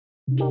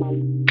You're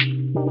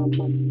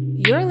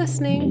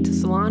listening to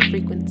Salon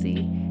Frequency,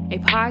 a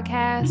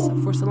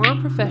podcast for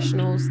salon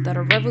professionals that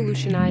are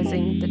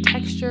revolutionizing the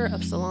texture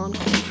of salon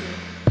culture.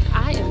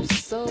 I am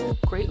so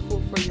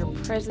grateful for your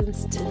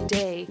presence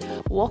today.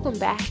 Welcome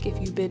back if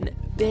you've been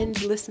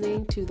binge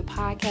listening to the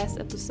podcast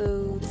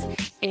episodes,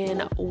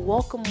 and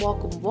welcome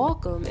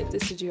if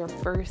this is your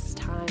first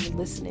time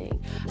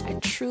listening. I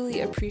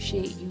truly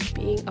appreciate you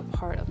being a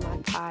part of my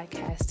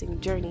podcasting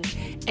journey,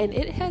 and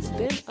it has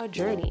been a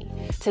journey.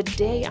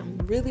 Today, I'm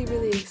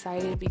really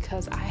excited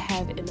because I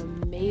have an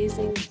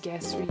amazing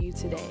guest for you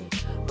today.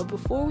 But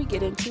before we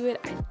get into it,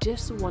 I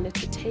just wanted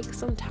to take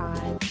some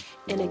time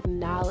and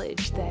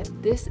acknowledge that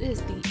this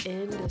is the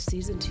end of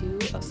season 2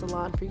 of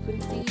Salon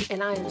Frequency,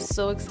 and I am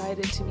so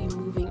excited to be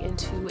moving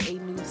into a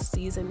new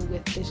season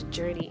with this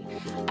journey.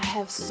 I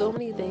have so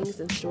many things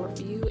in store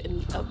for you in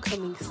the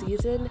upcoming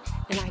season,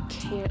 and I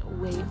can't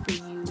wait for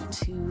you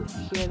to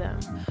hear them.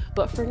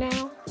 But for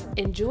now,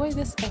 enjoy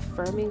this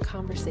affirming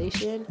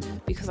conversation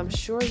because I'm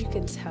sure you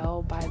can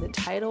tell by the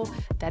title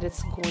that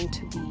it's going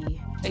to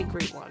be a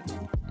great one.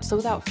 So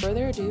without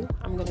further ado,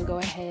 I'm going to go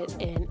ahead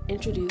and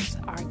introduce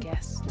our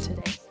guest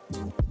today.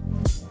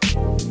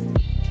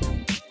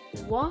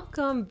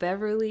 Welcome,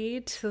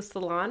 Beverly, to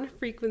Salon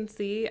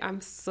Frequency. I'm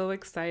so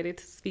excited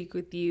to speak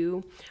with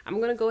you. I'm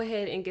going to go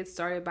ahead and get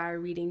started by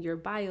reading your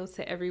bio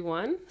to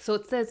everyone. So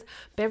it says,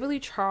 Beverly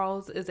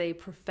Charles is a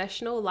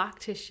professional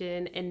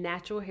loctician and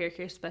natural hair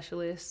care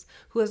specialist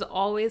who has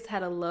always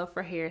had a love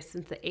for hair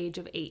since the age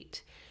of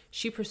 8.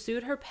 She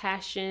pursued her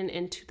passion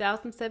in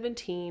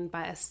 2017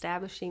 by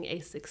establishing a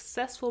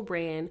successful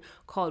brand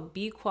called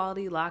B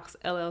Quality Locks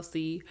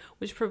LLC,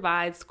 which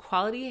provides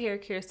quality hair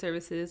care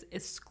services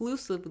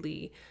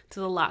exclusively to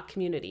the lock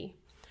community.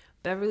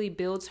 Beverly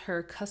builds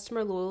her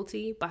customer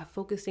loyalty by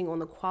focusing on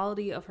the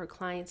quality of her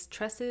clients'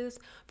 tresses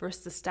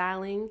versus the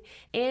styling,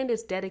 and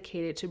is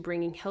dedicated to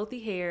bringing healthy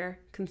hair,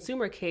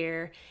 consumer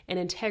care, and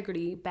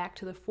integrity back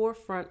to the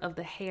forefront of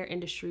the hair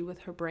industry with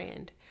her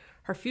brand.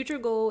 Her future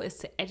goal is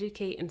to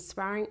educate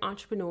inspiring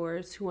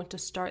entrepreneurs who want to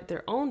start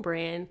their own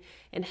brand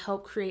and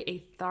help create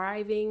a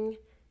thriving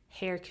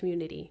hair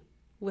community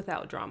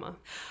without drama.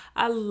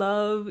 I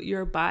love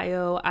your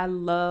bio. I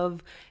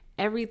love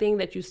everything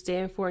that you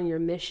stand for in your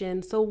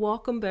mission. So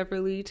welcome,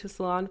 Beverly, to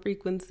Salon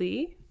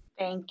Frequency.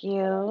 Thank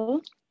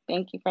you.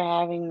 Thank you for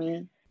having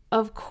me.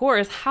 Of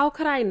course, how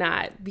could I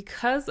not?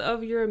 Because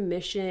of your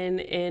mission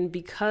and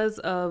because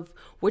of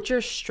what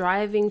you're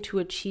striving to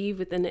achieve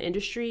within the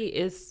industry,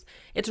 it's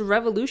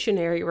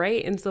revolutionary,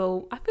 right? And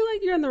so I feel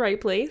like you're in the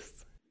right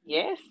place.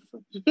 Yes.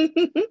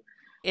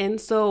 And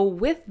so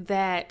with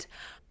that,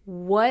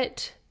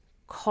 what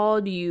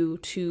called you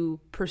to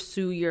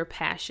pursue your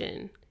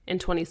passion in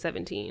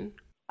 2017?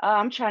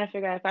 I'm trying to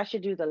figure out if I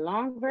should do the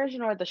long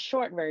version or the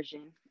short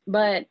version,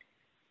 but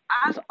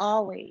I've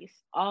always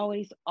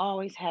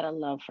had a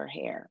love for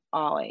hair,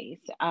 always.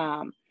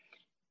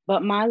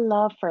 But my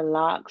love for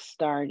locks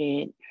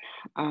started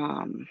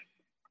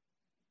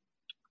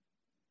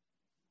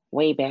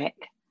way back,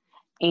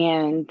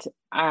 and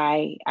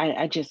I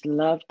just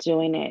loved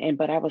doing it.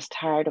 But I was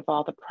tired of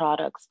all the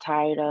products,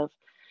 tired of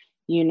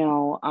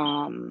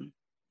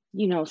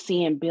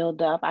seeing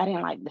build up. I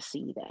didn't like to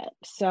see that.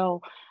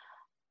 So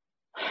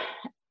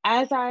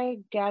as I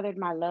gathered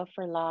my love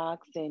for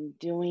locks and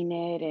doing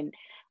it and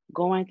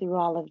going through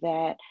all of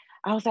that,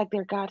 I was like,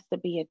 there got to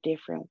be a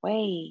different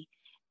way.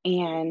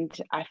 And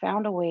I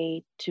found a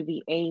way to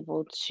be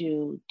able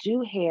to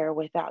do hair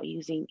without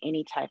using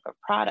any type of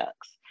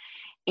products.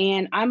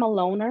 And I'm a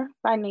loner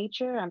by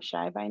nature, I'm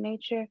shy by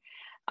nature.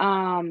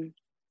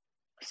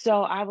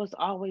 So I was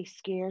always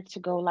scared to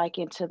go like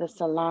into the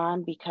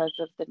salon because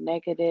of the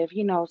negative,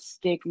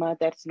 stigma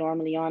that's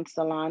normally on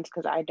salons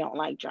because I don't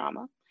like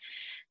drama.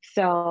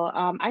 So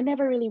I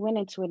never really went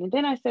into it. And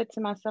then I said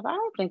to myself, I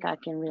don't think I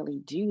can really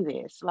do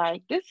this.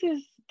 Like, this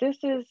is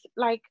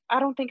like, I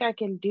don't think I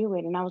can do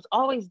it. And I was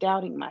always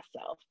doubting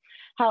myself.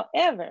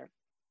 However,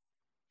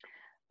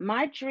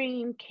 my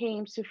dream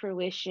came to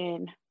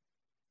fruition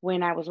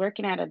when I was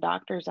working at a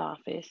doctor's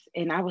office,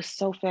 and I was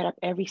so fed up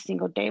every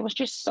single day. It was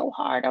just so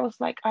hard. I was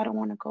like, I don't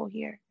want to go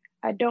here.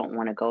 I don't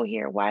want to go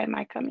here. Why am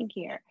I coming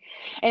here?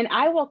 And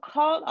I will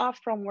call off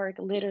from work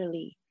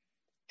literally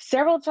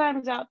several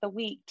times out the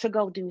week to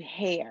go do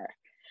hair.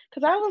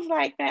 Because I was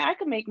like, man, I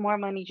could make more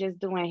money just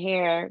doing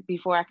hair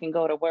before I can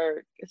go to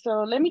work.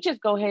 So let me just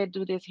go ahead and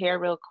do this hair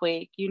real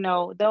quick.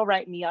 They'll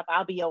write me up.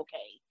 I'll be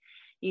okay.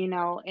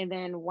 And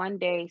then one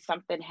day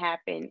something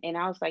happened and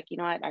I was like, you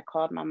know what? I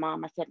called my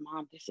mom. I said,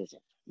 Mom, this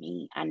isn't for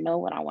me. I know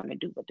what I want to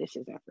do, but this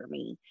isn't for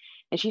me.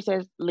 And she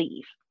says,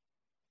 leave.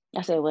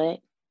 I said, what?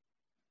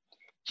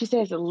 She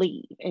says,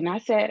 leave. And I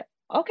said,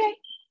 okay.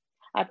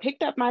 I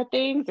picked up my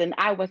things and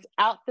I was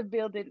out the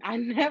building. I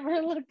never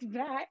looked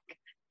back.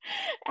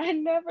 I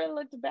never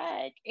looked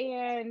back.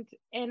 And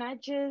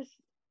it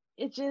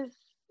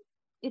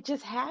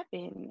just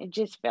happened. It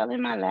just fell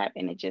in my lap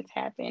and it just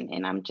happened.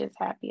 And I'm just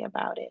happy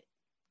about it.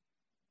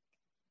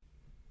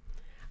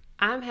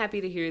 I'm happy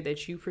to hear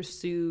that you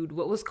pursued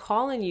what was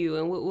calling you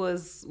and what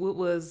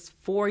was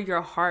for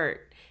your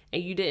heart,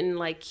 and you didn't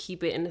like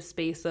keep it in the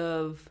space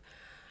of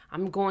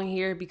I'm going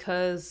here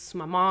because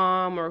my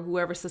mom or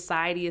whoever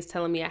society is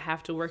telling me I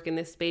have to work in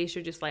this space.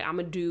 You're just like, I'm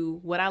gonna do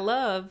what I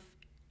love,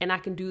 and I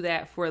can do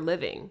that for a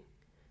living.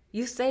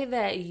 You say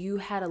that you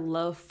had a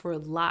love for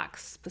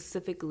locks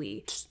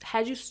specifically.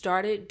 Had you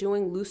started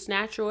doing loose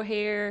natural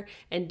hair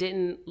and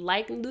didn't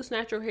like loose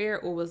natural hair,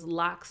 or was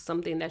locks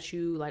something that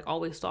you like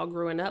always saw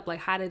growing up? Like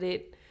how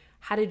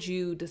did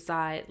you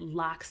decide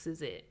locks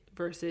is it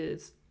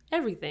versus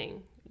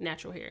everything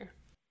natural hair?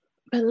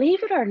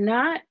 Believe it or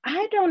not,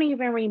 I don't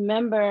even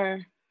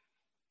remember.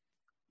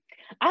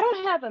 I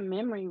don't have a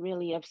memory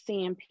really of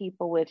seeing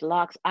people with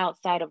locks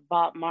outside of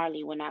Bob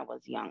Marley when I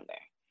was younger.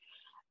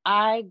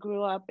 I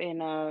grew up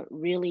in a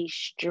really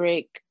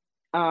strict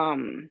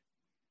um,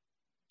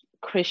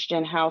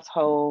 Christian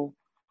household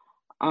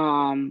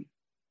um,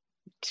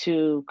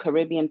 to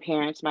Caribbean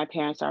parents. My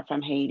parents are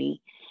from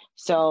Haiti.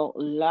 So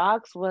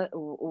locks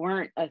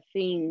weren't a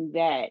thing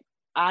that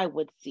I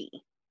would see,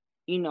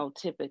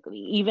 typically,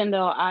 even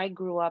though I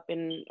grew up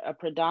in a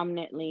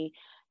predominantly,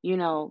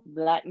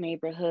 Black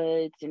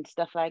neighborhoods and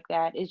stuff like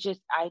that. It's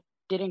just, I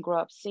didn't grow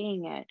up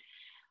seeing it.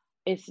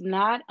 It's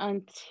not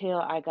until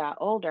I got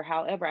older.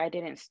 However, I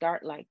didn't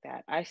start like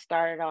that. I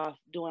started off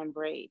doing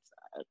braids.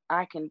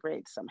 I can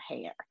braid some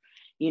hair,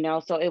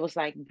 so it was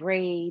like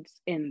braids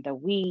and the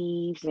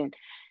weaves and,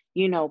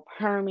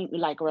 perming,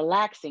 like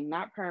relaxing,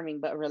 not perming,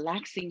 but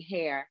relaxing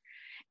hair.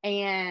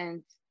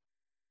 And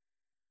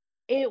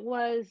it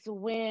was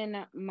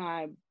when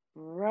my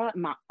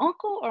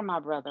uncle or my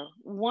brother,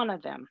 one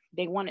of them,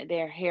 they wanted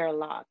their hair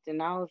locked,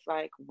 and I was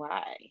like,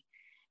 "Why?"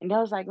 And I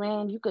was like,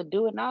 "Man, you could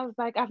do it." And I was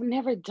like, "I've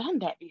never done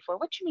that before.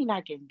 What you mean I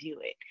can do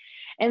it?"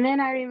 And then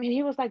I remember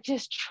he was like,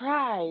 "Just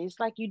try. It's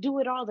like you do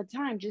it all the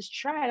time. Just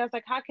try it." I was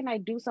like, "How can I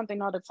do something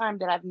all the time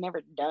that I've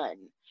never done?"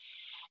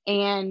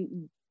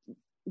 And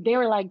they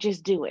were like,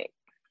 "Just do it."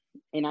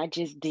 And I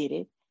just did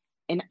it.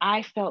 And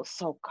I felt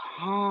so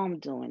calm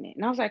doing it.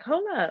 And I was like,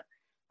 hold up.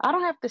 I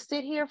don't have to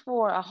sit here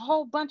for a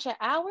whole bunch of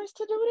hours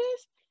to do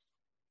this.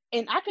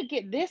 And I could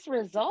get this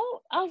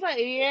result. I was like,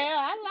 yeah,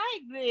 I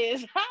like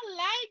this. I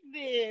like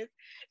this.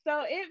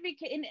 So it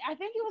became, and I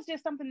think it was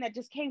just something that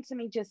just came to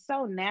me just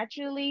so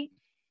naturally.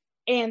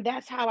 And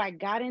that's how I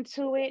got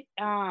into it.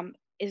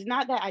 It's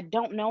not that I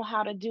don't know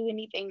how to do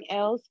anything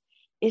else.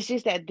 It's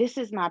just that this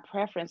is my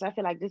preference. I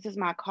feel like this is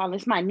my call.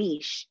 It's my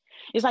niche.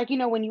 It's like,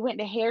 when you went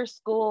to hair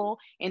school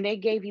and they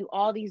gave you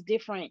all these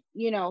different,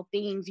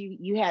 things.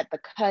 You had the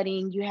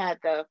cutting, you had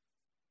the,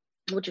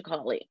 what you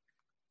call it,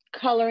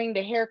 coloring,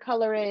 the hair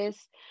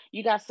colorist.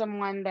 You got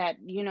someone that,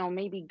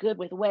 maybe good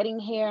with wedding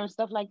hair and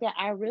stuff like that.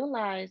 I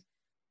realized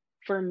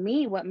for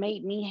me, what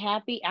made me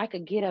happy, I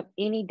could get up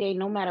any day,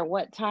 no matter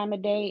what time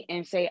of day,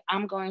 and say,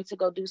 I'm going to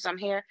go do some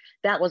hair.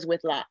 That was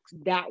with locks.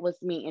 That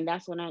was me. And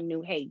that's when I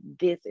knew, hey,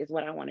 this is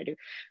what I want to do.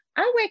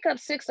 I wake up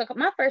 6 o'clock.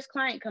 My first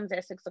client comes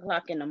at 6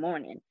 o'clock in the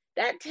morning.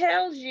 That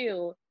tells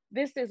you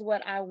this is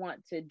what I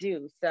want to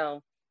do.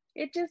 So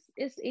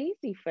it's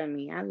easy for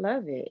me. I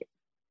love it.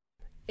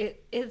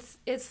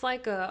 It's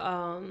like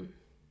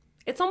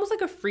it's almost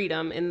like a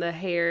freedom in the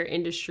hair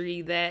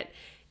industry that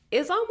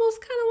is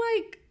almost kind of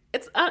like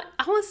I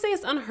want to say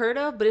it's unheard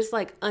of, but it's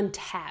like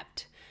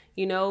untapped,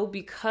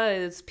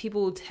 because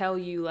people will tell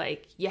you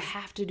like you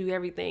have to do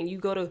everything. You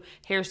go to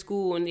hair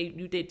school and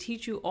they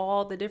teach you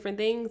all the different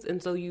things,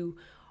 and so you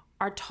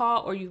are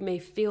taught, or you may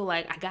feel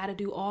like I got to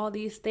do all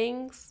these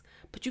things,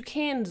 but you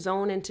can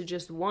zone into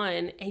just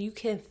one and you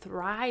can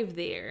thrive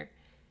there.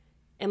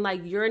 And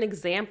like you're an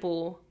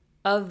example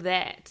of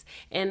that.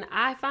 And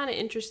I find it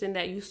interesting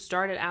that you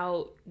started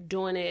out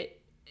doing it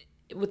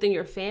within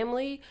your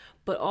family,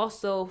 but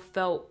also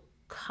felt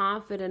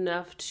confident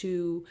enough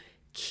to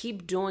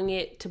keep doing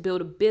it to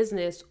build a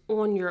business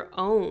on your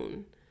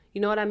own.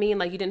 You know what I mean?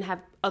 Like you didn't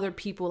have other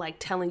people like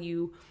telling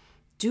you,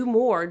 do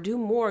more, do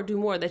more, do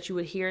more, that you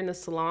would hear in the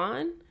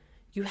salon.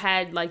 You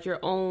had like your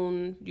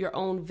own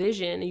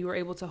vision, and you were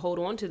able to hold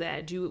on to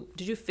that.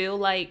 Did you feel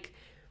like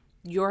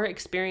your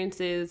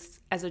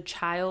experiences as a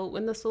child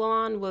in the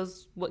salon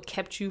was what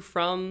kept you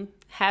from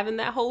having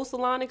that whole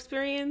salon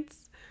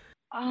experience?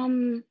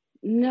 Um,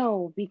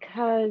 no,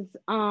 because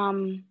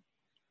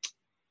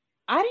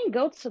I didn't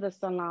go to the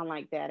salon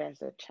like that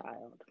as a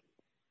child.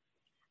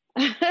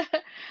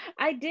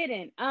 I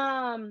didn't.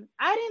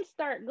 I didn't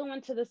start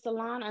going to the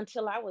salon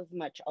until I was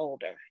much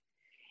older.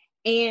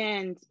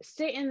 And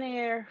sitting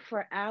there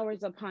for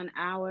hours upon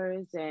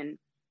hours and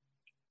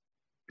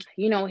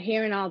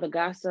hearing all the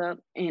gossip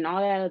and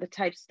all that other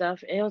type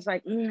stuff, it was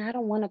like, I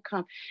don't want to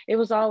come. It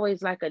was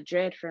always like a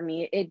dread for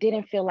me. It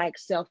didn't feel like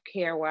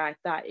self-care where I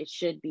thought it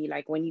should be.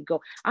 Like when you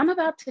go, I'm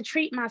about to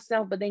treat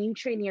myself, but then you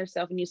treating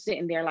yourself and you're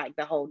sitting there like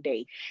the whole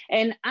day.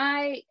 And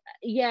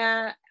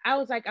yeah, I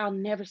was like, I'll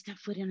never step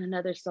foot in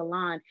another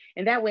salon.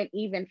 And that went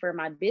even for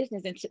my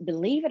business. And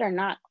believe it or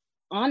not,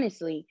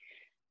 honestly,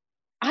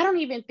 I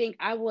don't even think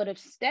I would have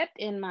stepped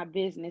in my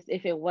business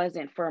if it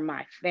wasn't for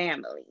my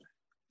family.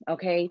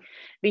 Okay.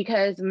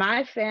 Because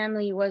my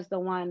family was the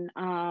one,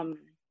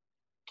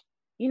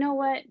 you know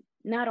what?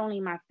 Not only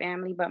my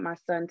family, but my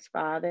son's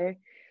father.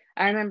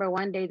 I remember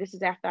one day, this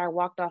is after I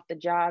walked off the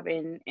job,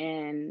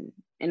 and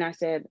I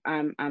said,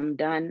 I'm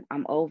done,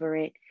 I'm over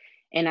it.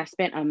 And I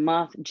spent a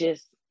month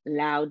just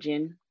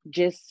lounging,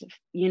 just,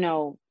 you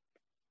know,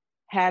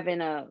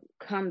 having a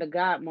come to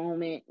God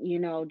moment, you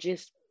know,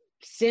 just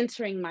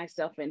centering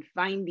myself and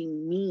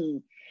finding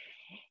me.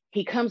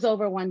 He comes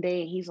over one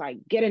day and he's like,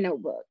 get a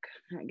notebook.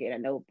 I get a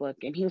notebook.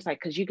 And he was like,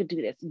 because you could do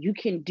this. You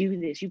can do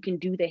this. You can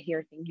do the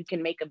hair thing. You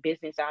can make a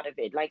business out of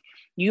it. Like,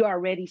 you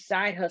already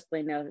side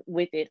hustling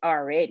with it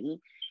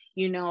already.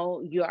 You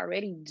know, you're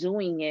already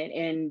doing it.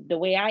 And the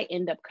way I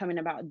end up coming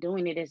about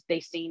doing it is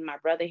they see my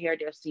brother hair,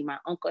 they'll see my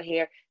uncle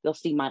hair, they'll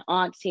see my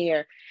aunt's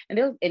hair.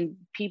 And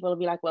people will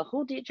be like, well,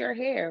 who did your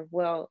hair?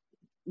 Well,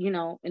 you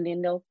know, and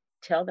then they'll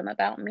tell them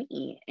about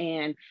me.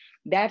 And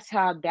that's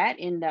how that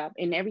ended up,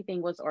 and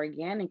everything was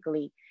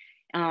organically.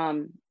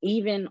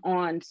 Even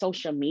on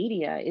social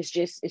media, it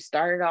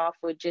started off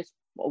with just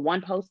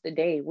one post a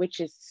day,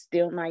 which is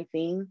still my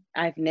thing.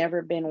 I've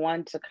never been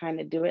one to kind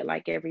of do it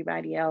like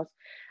everybody else.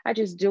 I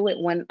just do it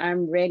when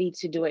I'm ready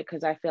to do it,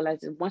 because I feel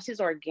as if once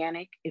it's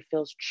organic, it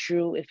feels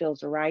true, it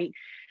feels right.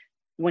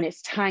 When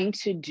it's time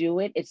to do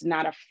it, it's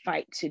not a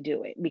fight to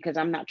do it, because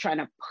I'm not trying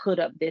to put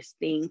up this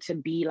thing to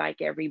be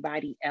like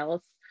everybody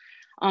else.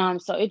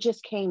 So it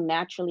just came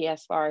naturally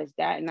as far as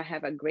that, and I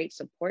have a great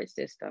support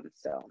system.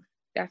 So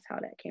that's how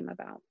that came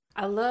about.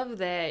 I love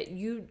that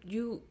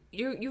you've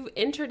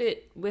entered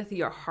it with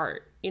your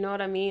heart. You know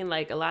what I mean?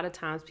 Like, a lot of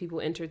times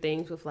people enter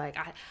things with like,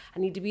 I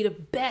need to be the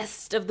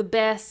best of the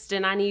best,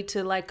 and I need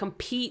to like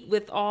compete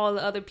with all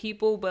the other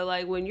people. But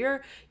like, when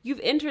you've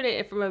entered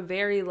it from a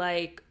very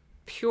like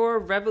pure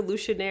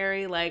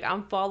revolutionary, like,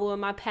 I'm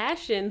following my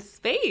passion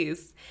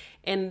space.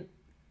 And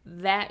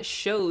that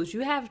shows. You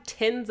have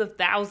tens of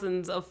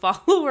thousands of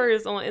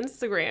followers on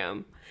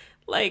Instagram,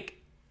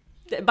 like,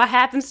 by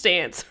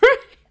happenstance.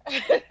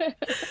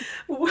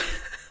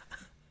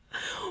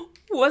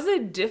 Was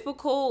it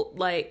difficult?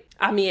 Like,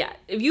 I mean,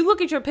 if you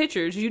look at your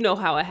pictures, you know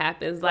how it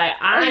happens. Like,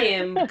 I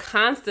am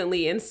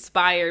constantly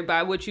inspired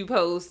by what you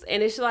post.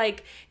 And it's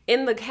like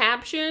in the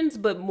captions,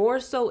 but more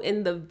so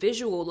in the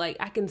visual. Like,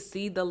 I can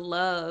see the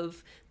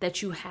love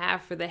that you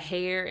have for the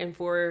hair and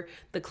for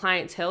the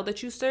clientele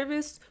that you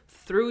service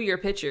through your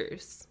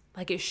pictures.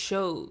 Like, it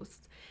shows.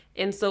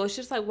 And so it's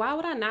just like, why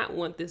would I not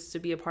want this to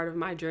be a part of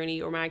my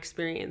journey or my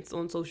experience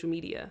on social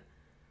media?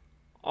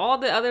 All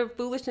the other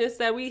foolishness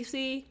that we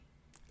see,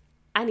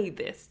 I need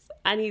this.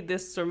 I need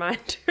this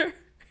reminder.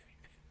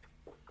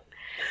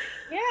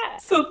 Yeah.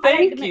 So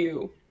thank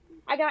you.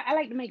 I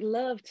like to make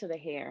love to the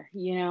hair,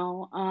 you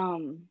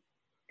know.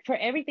 For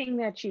everything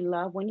that you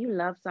love, when you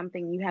love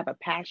something, you have a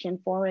passion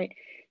for it,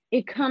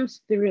 it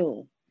comes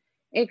through.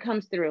 It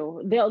comes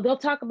through. They'll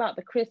talk about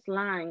the crisp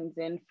lines,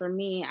 and for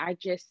me, I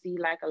just see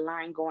like a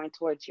line going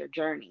towards your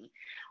journey.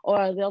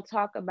 Or they'll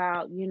talk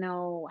about, you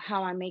know,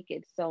 how I make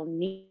it so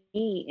neat.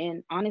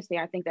 And honestly,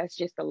 I think that's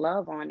just the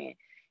love on it,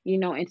 you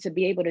know, and to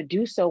be able to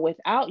do so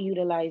without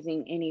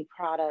utilizing any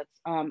products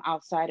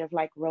outside of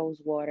like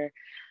rose water.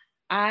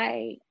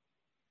 I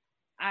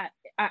I,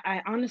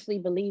 I honestly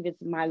believe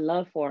it's my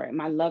love for it,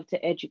 my love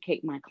to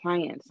educate my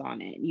clients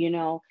on it, you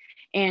know,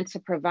 and to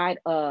provide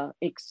a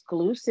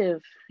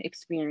exclusive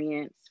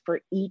experience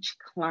for each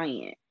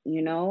client,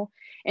 you know.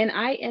 And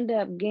I end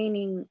up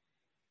gaining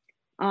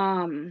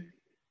um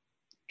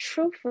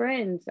true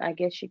friends, I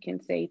guess you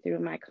can say, through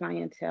my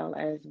clientele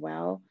as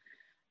well.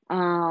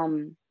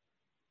 Um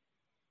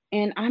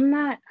and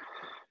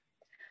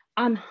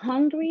I'm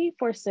hungry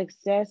for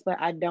success, but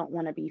I don't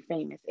want to be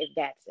famous, if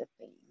that's a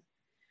thing,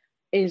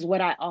 is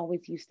what I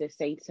always used to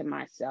say to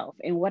myself.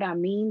 And what I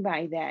mean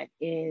by that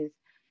is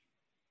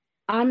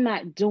I'm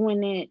not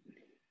doing it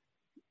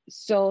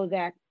so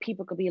that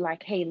people could be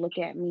like, hey, look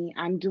at me.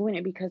 I'm doing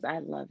it because I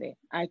love it.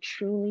 I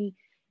truly,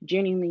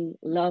 genuinely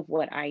love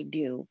what I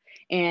do.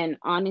 And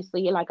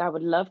honestly, like, I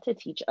would love to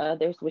teach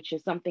others, which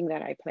is something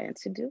that I plan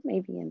to do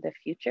maybe in the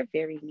future,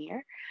 very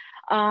near.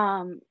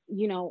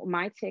 You know,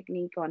 my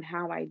technique on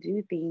how I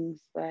do things,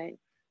 but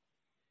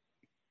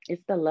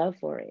it's the love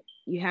for it.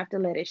 You have to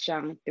let it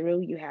shine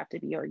through. You have to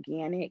be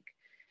organic,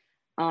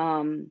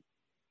 um,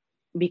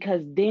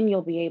 because then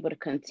you'll be able to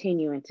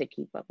continue and to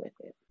keep up with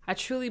it. I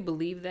truly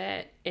believe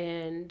that.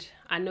 And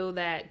I know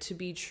that to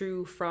be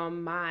true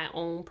from my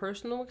own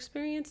personal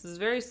experience. It's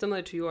very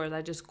similar to yours.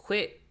 I just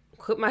quit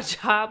my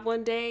job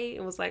one day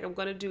and was like, I'm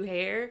going to do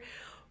hair.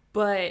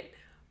 But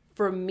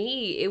for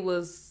me, it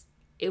was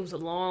a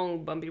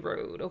long bumpy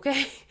road,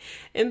 okay?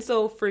 And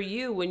so for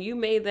you, when you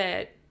made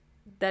that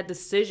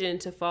decision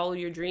to follow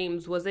your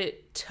dreams, was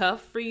it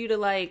tough for you to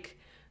like,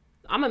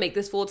 I'm gonna make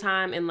this full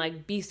time and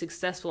like be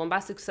successful? And by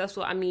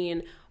successful, I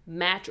mean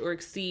match or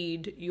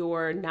exceed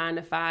your 9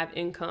 to 5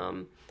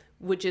 income,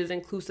 which is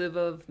inclusive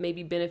of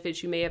maybe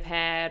benefits you may have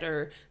had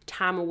or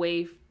time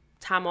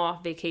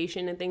off,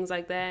 vacation, and things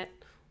like that.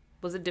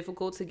 Was it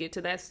difficult to get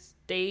to that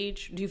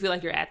stage? Do you feel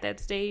like you're at that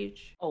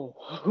stage?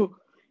 Oh,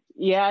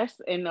 yes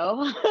and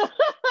no.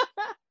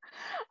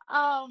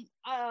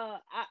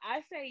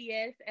 I say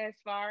yes, as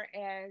far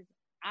as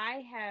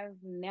I have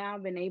now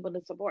been able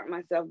to support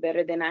myself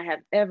better than I have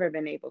ever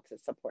been able to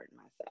support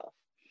myself.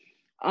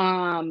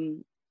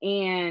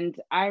 And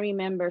I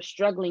remember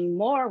struggling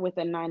more with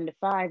a 9 to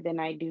 5 than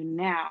I do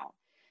now.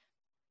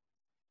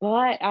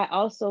 But I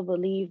also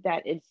believe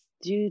that it's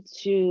due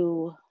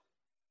to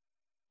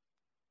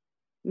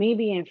me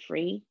being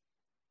free,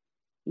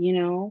 you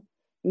know,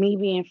 me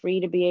being free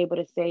to be able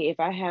to say if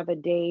I have a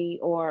day,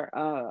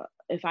 or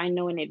if I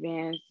know in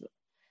advance,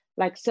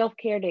 like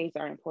self-care days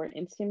are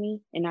important to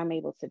me and I'm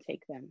able to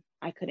take them.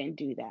 I couldn't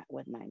do that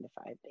with 9 to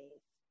 5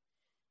 days.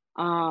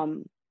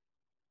 Um,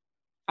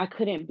 I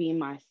couldn't be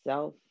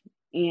myself,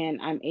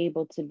 and I'm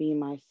able to be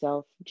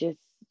myself, just,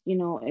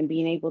 and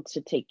being able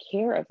to take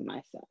care of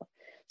myself.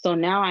 So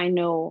now I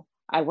know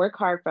I work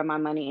hard for my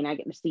money and I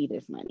get to see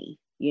this money,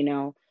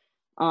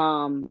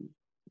 um,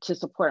 to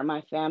support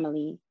my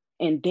family,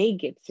 and they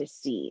get to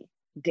see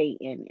day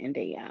in and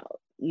day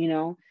out.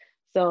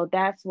 So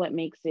that's what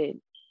makes it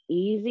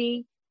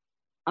easy.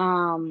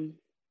 Um,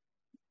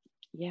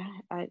 yeah,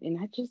 and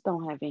I just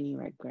don't have any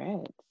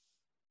regrets.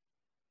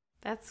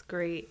 That's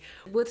great.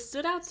 What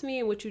stood out to me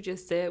in what you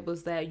just said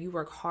was that you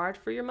work hard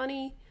for your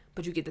money,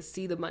 but you get to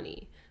see the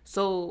money.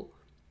 So,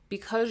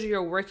 because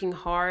you're working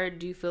hard,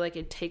 do you feel like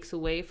it takes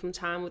away from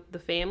time with the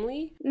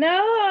family?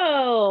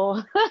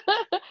 No.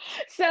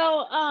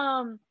 So,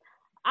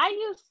 I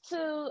used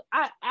to,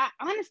 I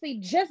honestly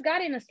just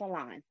got in a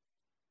salon.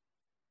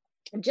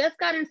 Just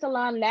got in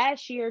salon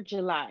last year,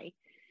 July.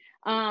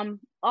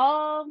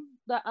 All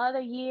the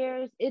other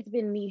years, it's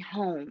been me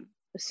home.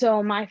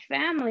 So my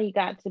family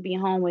got to be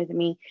home with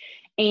me,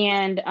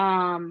 and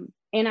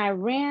I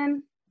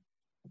ran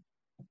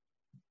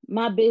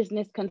my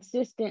business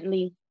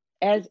consistently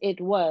as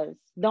it was.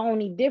 The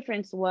only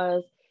difference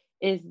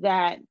is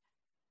that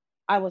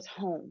I was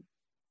home,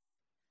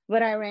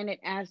 but I ran it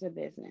as a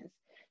business.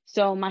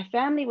 So my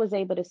family was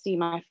able to see,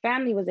 my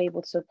family was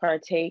able to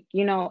partake,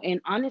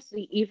 and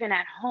honestly, even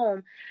at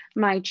home,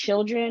 my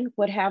children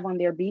would have on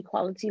their B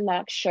quality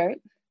lab shirt.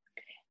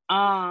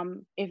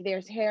 If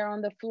there's hair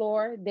on the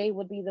floor, they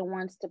would be the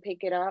ones to pick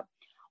it up.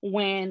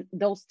 When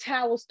those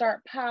towels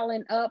start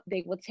piling up,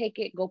 they will take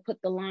it, go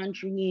put the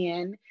laundry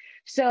in.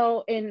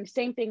 So, and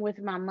same thing with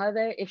my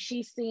mother. If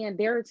she's seeing,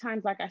 there are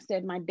times, like I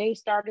said, my day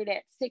started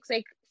at 6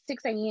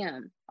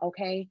 a.m.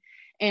 Okay.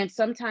 And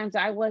sometimes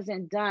I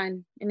wasn't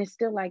done, and it's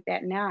still like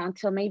that now,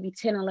 until maybe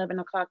 10, 11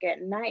 o'clock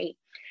at night.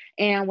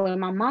 And when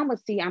my mom would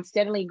see I'm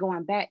steadily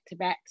going back to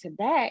back to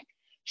back,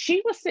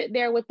 she would sit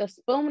there with a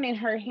spoon in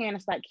her hand.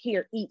 It's like,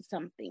 here, eat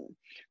something.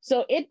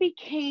 So it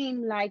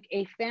became like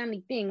a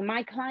family thing.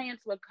 My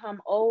clients would come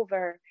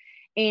over,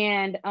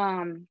 and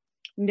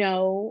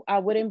no, I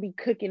wouldn't be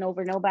cooking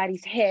over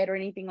nobody's head or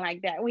anything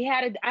like that.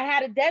 I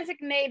had a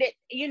designated,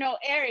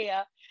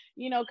 area,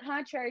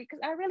 contrary,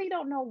 because I really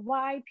don't know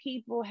why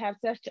people have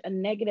such a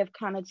negative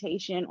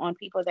connotation on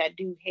people that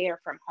do hair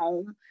from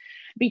home,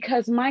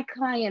 because my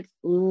clients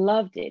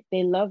loved it.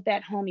 They love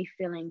that homey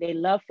feeling. They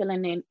love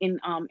feeling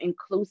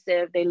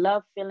inclusive. They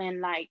love feeling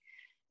like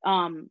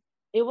um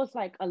it was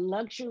like a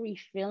luxury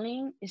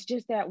feeling. It's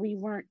just that we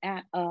weren't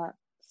at a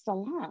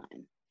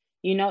salon.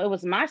 It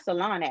was my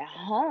salon at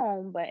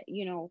home, but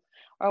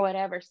or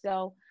whatever.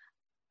 So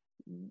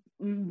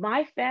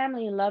my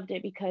family loved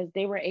it because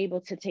they were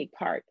able to take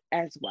part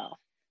as well.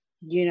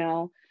 You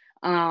know,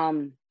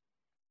 um,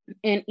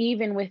 and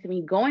even with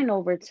me going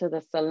over to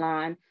the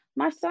salon,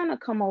 my son will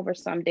come over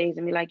some days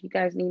and be like, "You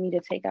guys need me to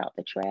take out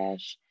the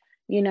trash,"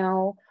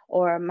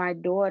 or my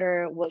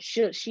daughter, well,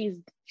 she's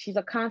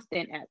a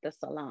constant at the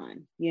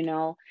salon,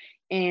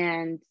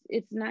 and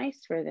it's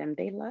nice for them.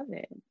 They love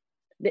it.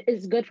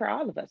 It's good for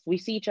all of us. We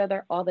see each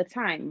other all the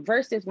time.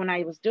 Versus when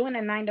I was doing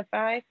a 9 to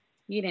 5,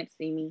 you didn't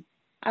see me.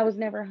 I was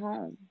never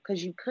home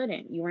because you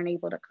couldn't. You weren't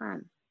able to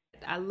come.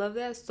 I love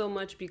that so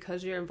much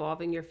because you're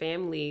involving your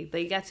family.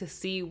 They got to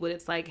see what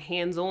it's like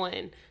hands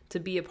on to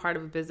be a part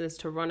of a business,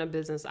 to run a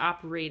business,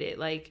 operate it.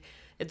 Like,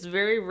 it's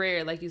very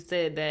rare, like you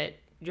said, that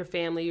your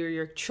family or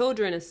your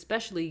children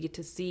especially get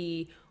to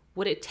see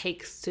what it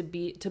takes to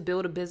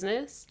build a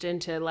business and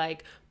to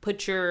like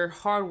put your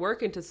hard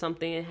work into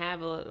something and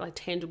have a like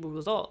tangible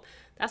result.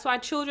 That's why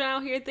children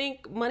out here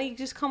think money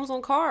just comes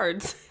on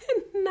cards,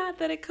 not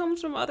that it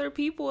comes from other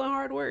people and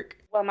hard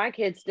work. Well, my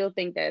kids still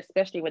think that,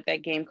 especially with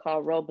that game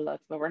called Roblox,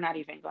 but we're not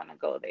even going to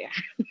go there.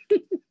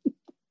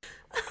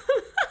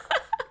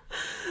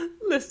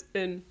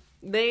 Listen,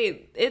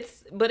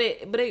 but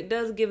it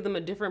does give them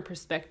a different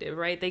perspective,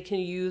 right? They can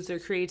use their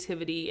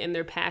creativity and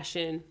their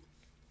passion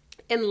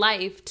in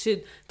life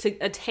to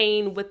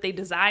attain what they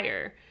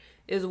desire,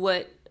 is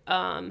what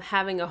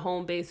having a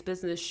home-based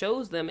business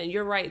shows them. And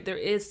you're right, there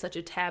is such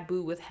a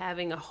taboo with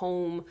having a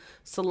home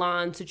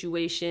salon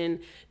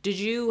situation. Did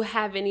you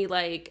have any,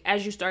 like,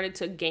 as you started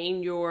to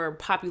gain your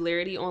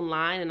popularity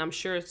online, and I'm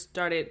sure it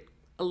started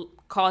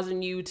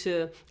causing you to, I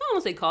don't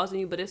want to say causing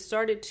you, but it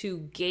started to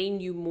gain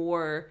you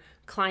more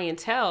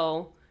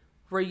clientele,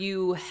 were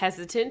you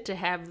hesitant to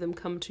have them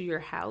come to your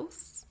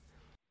house?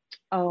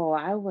 Oh,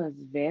 I was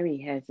very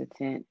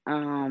hesitant.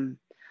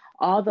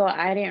 Although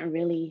I didn't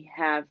really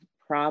have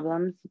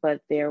problems,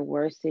 but there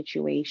were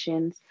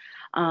situations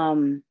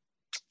um,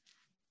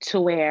 to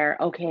where,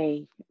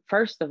 okay,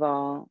 first of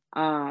all,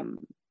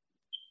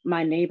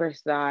 my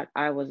neighbors thought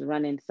I was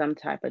running some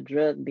type of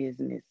drug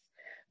business.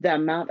 The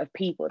amount of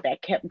people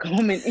that kept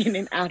coming in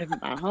and out of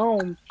my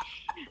home.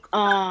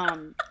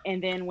 And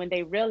then when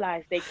they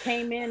realized, they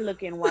came in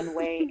looking one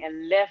way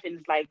and left, and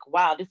it's like,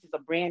 wow, this is a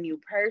brand new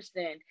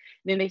person.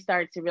 Then they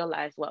started to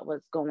realize what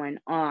was going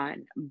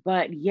on.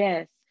 But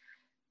yes,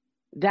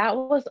 that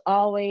was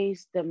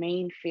always the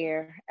main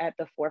fear at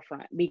the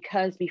forefront,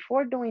 because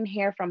before doing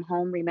hair from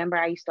home, remember,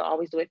 I used to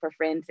always do it for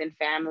friends and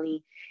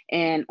family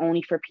and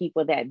only for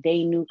people that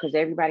they knew, because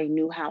everybody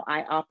knew how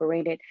I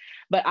operated.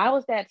 But I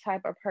was that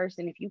type of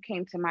person. If you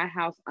came to my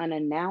house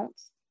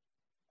unannounced,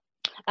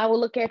 I will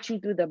look at you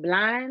through the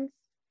blinds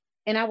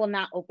and I will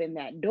not open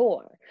that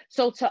door.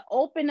 So to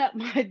open up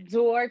my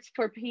doors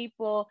for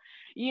people,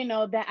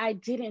 that I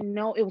didn't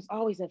know, it was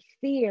always a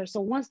fear.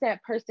 So once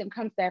that person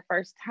comes that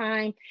first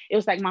time, it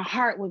was like my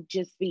heart would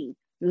just be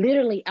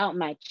literally out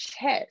my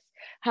chest.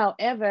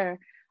 However,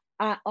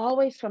 I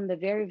always, from the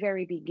very,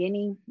 very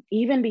beginning,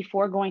 even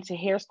before going to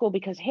hair school,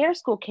 because hair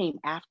school came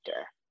after,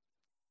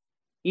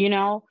 you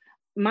know,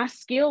 my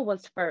skill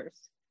was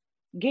first,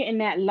 getting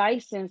that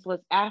license was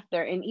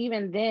after. And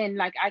even then,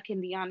 like, I can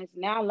be honest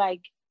now,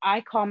 like, I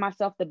call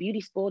myself the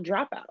beauty school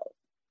dropout,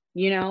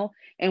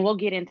 and we'll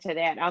get into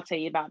that. I'll tell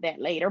you about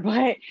that later.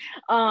 But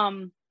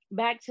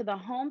back to the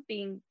home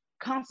thing,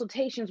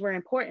 consultations were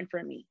important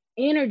for me.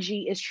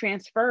 Energy is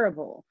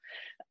transferable.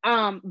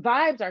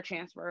 Vibes are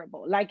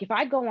transferable. Like, if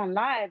I go on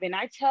live and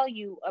I tell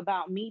you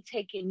about me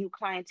taking new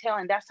clientele,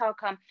 and that's how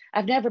come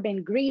I've never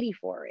been greedy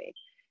for it.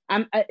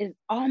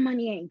 All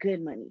money ain't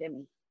good money to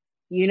me,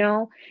 you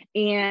know?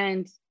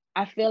 And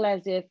I feel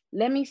as if,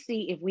 let me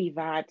see if we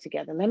vibe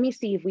together. Let me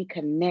see if we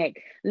connect.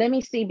 Let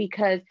me see,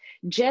 because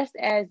just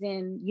as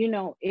in,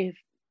 if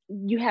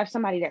you have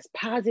somebody that's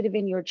positive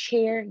in your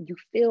chair, you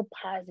feel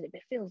positive.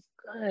 It feels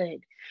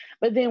good.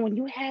 But then when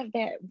you have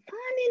that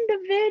one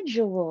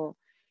individual,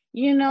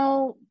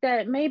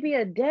 that maybe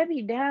a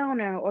Debbie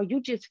Downer, or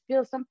you just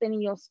feel something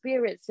in your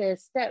spirit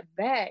says, step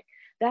back.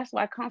 That's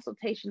why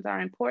consultations are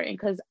important,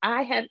 because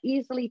I have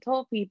easily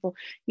told people,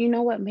 you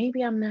know what,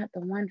 maybe I'm not the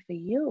one for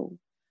you,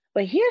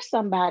 but here's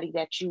somebody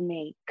that you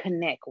may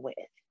connect with,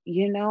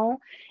 you know?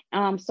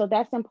 So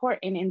that's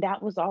important. And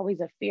that was always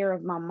a fear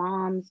of my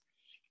mom's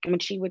when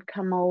she would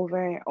come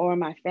over, or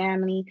my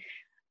family.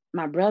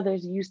 My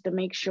brothers used to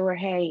make sure,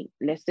 hey,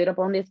 let's sit up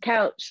on this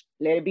couch,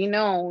 let it be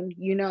known,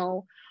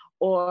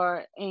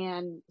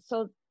 and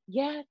so,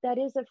 yeah, that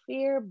is a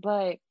fear,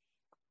 but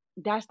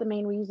that's the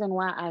main reason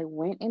why I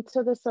went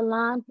into the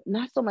salon.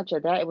 Not so much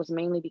of that, it was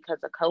mainly because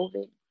of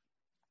COVID.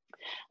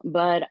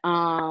 But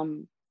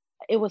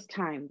it was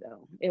time,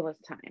 though. It was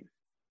time.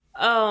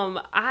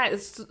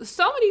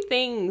 So many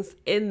things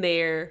in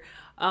there,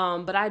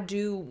 but I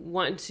do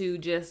want to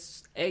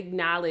just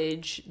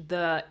acknowledge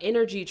the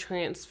energy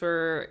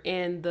transfer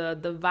and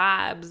the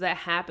vibes that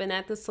happen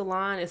at the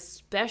salon,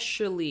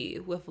 especially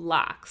with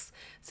locks.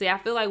 See, I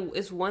feel like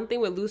it's one thing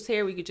with loose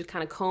hair, we could just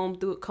kind of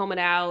comb it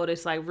out.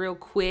 It's like real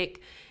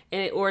quick,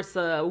 or it's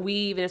a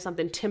weave and it's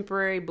something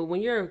temporary. But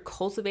when you're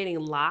cultivating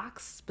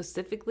locks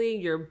specifically,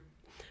 you're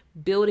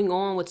building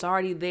on what's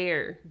already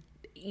there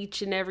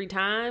each and every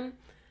time.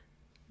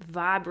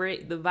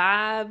 Vibrate the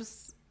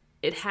vibes,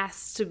 it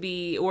has to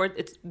be, or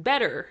it's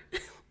better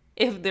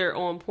if they're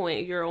on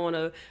point, you're on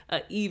a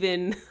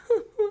even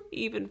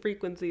even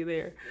frequency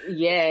there.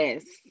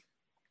 Yes.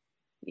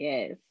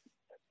 Yes.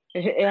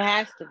 It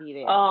has to be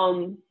there.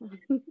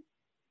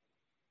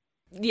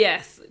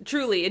 Yes,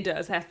 truly it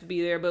does have to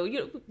be there, but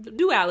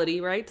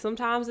duality, right?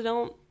 Sometimes you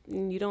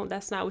don't,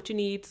 that's not what you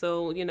need.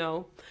 So,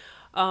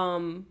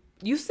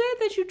 you said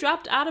that you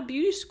dropped out of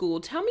beauty school.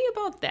 Tell me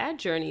about that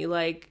journey.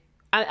 Like,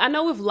 I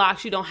know with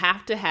locks, you don't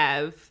have to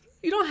have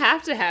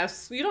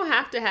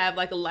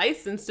like a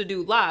license to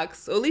do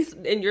locks. Or at least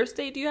in your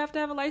state, do you have to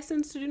have a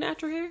license to do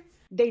natural hair?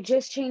 They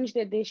just changed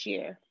it this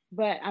year.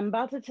 But I'm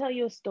about to tell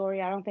you a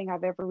story I don't think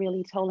I've ever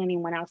really told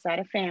anyone outside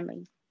of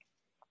family.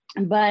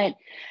 But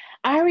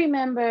I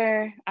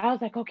remember I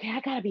was like, okay, I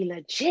gotta be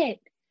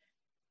legit,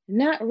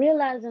 not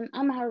realizing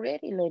I'm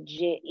already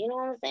legit. You know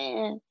what I'm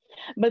saying?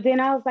 But then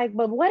I was like,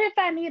 but what if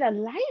I need a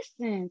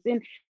license?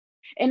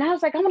 And I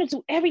was like, I want to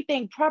do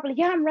everything properly.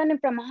 Yeah, I'm running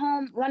from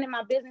home, running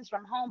my business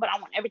from home, but I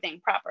want everything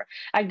proper.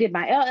 I did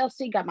my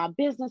LLC, got my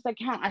business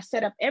account. I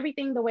set up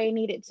everything the way it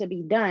needed to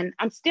be done.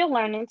 I'm still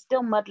learning,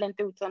 still muddling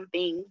through some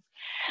things.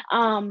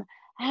 Um,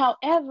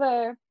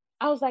 However,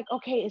 I was like,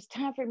 okay, it's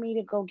time for me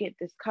to go get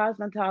this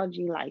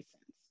cosmetology license,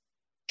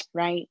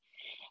 right?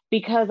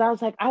 Because I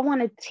was like, I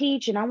want to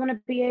teach and I want to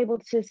be able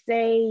to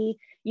say,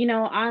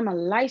 I'm a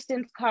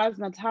licensed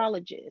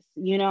cosmetologist.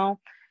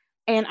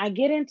 And I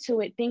get into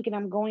it thinking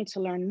I'm going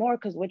to learn more,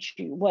 because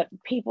what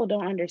people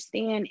don't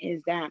understand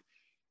is that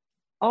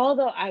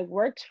although I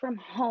worked from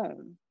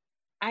home,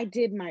 I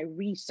did my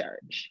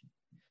research.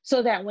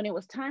 so that when it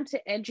was time to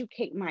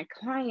educate my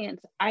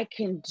clients, I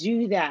can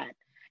do that.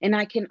 And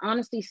I can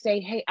honestly say,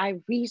 hey, I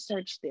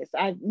researched this.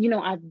 I've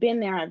been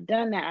there, I've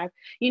done that.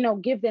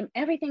 I've, give them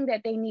everything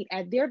that they need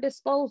at their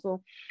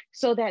disposal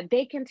so that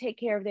they can take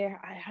care of their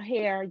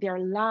hair, their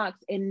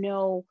locks, and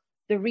know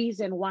the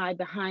reason why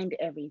behind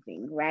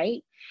everything,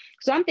 right?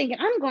 So I'm thinking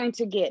I'm going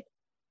to get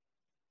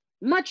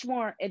much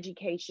more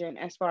education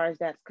as far as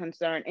that's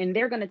concerned. And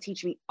they're going to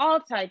teach me all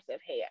types of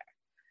hair.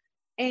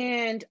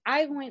 And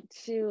I went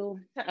to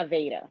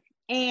Aveda.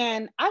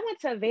 And I went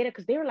to Aveda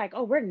because they were like,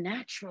 oh, we're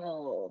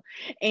natural.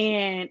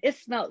 And it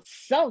smelled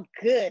so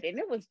good. And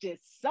it was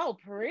just so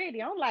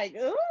pretty. I'm like,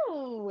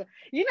 ooh,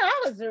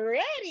 I was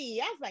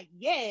ready. I was like,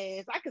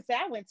 yes, I could say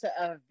I went to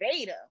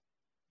Aveda.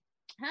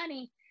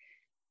 Honey,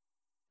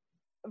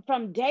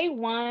 from day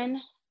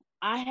one,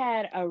 I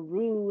had a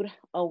rude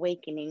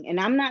awakening. And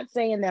I'm not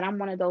saying that I'm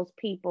one of those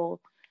people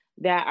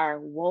that are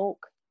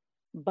woke,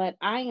 but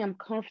I am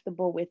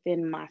comfortable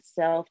within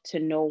myself to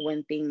know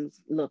when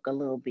things look a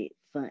little bit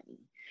funny.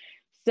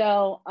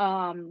 So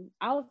I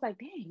was like,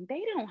 dang,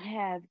 they don't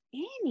have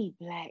any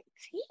Black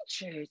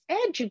teachers,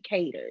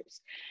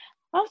 educators.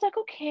 I was like,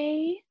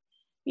 okay,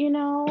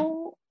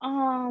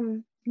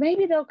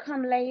 maybe they'll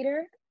come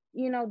later,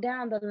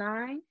 down the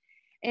line.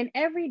 And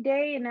every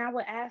day, and I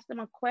would ask them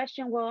a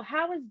question, well,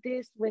 how is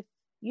this with,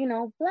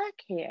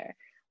 Black hair?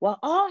 Well,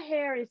 all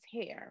hair is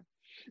hair.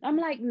 I'm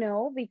like,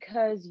 no,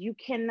 because you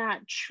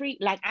cannot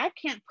treat, like, I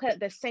can't put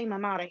the same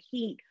amount of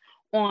heat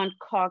on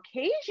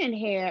Caucasian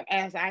hair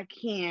as I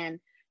can,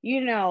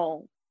 you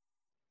know,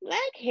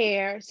 Black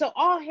hair. So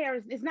all hair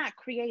is not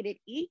created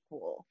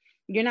equal.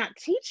 You're not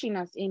teaching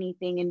us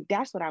anything. And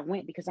that's what I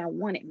went because I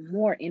wanted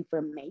more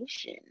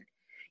information,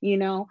 you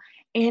know?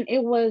 And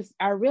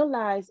I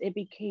realized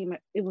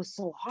it was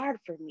so hard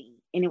for me.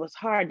 And it was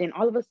hard. Then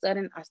all of a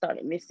sudden I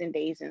started missing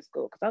days in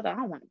school because I was like, I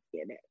don't want to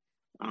be there.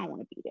 I don't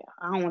want to be there.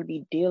 I don't want to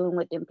be dealing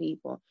with them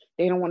people.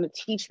 They don't want to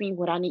teach me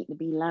what I need to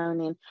be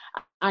learning.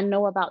 I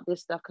know about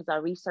this stuff because I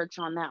research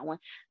on that one.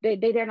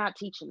 They're not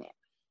teaching it.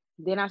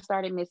 Then I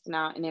started missing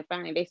out, and then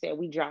finally they said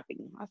we dropping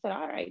you. I said,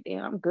 all right, then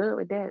I'm good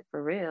with that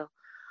for real.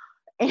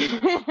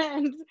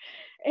 And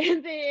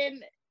and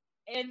then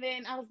and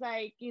then I was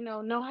like,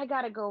 no, I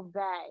gotta go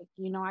back.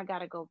 I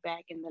gotta go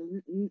back. And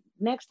the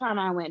next time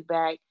I went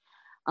back,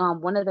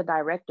 one of the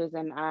directors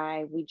and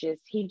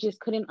he just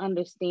couldn't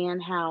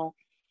understand how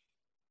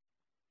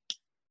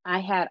I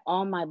had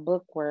all my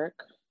book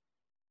work,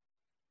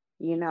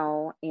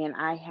 and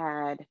I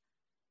had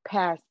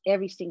passed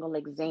every single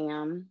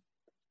exam,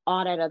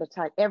 all that other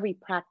type, every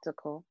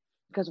practical.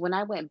 Because when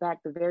I went back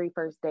the very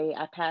first day,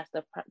 I passed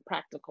the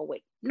practical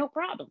with no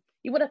problem.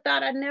 You would have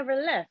thought I never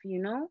left.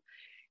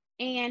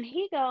 And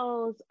he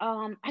goes,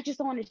 I just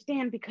don't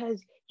understand because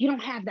you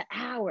don't have the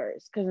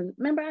hours. Because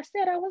remember, I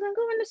said I wasn't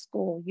going to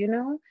school.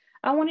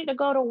 I wanted to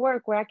go to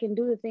work where I can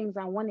do the things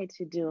I wanted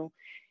to do.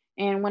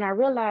 And when I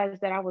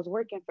realized that I was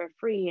working for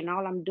free and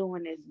all I'm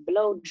doing is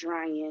blow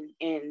drying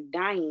and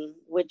dyeing,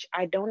 which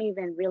I don't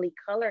even really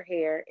color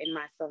hair in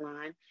my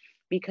salon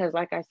because,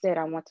 like I said,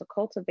 I want to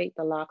cultivate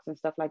the locks and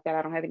stuff like that.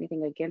 I don't have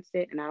anything against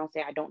it. And I don't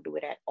say I don't do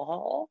it at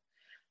all,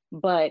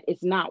 but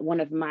it's not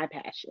one of my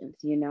passions,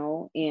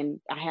 and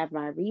I have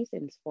my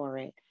reasons for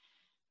it.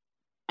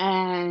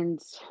 And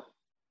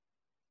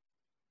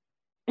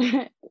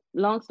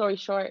long story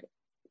short,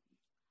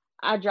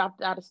 I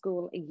dropped out of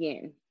school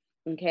again.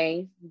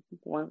 Okay.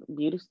 One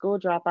beauty school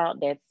dropout.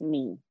 That's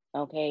me.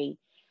 Okay.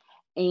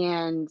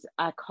 And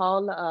I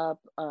called up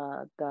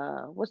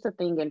what's the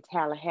thing in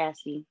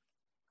Tallahassee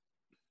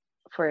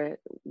for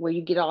where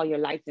you get all your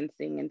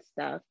licensing and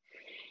stuff.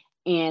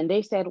 And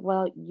they said,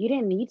 well, you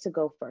didn't need to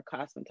go for a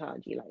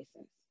cosmetology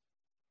license.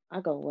 I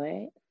go,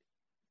 what?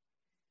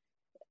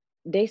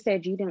 They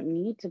said you didn't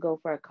need to go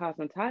for a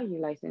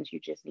cosmetology license. You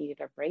just needed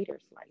a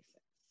braider's license.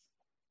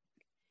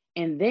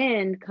 And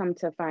then come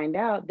to find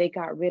out, they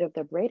got rid of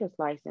the braider's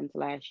license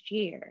last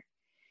year.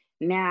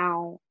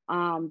 Now,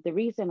 the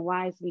reason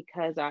why is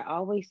because I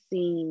always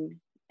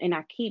seen, and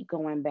I keep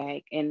going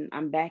back, and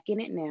I'm back in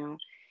it now,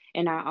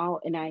 and I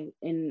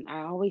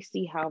always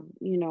see how,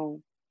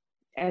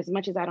 as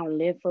much as I don't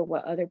live for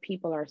what other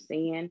people are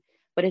saying,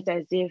 but it's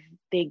as if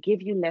they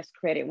give you less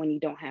credit when you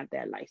don't have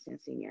that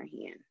license in your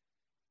hand.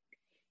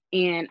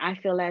 And I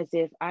feel as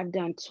if I've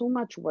done too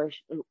much work,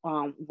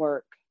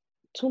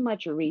 too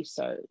much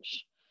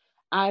research.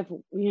 I've,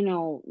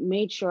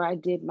 made sure I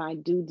did my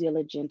due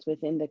diligence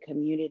within the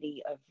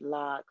community of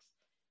locks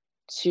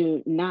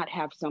to not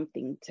have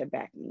something to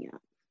back me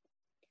up.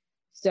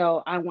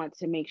 So I want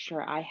to make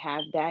sure I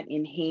have that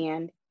in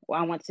hand.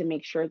 I want to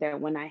make sure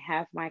that when I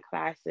have my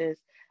classes,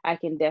 I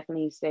can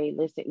definitely say,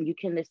 listen, you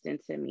can listen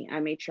to me. I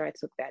made sure I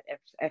took that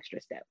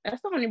extra step.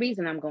 That's the only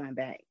reason I'm going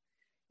back.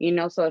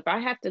 So if I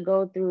have to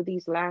go through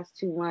these last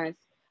 2 months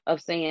of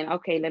saying,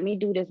 okay, let me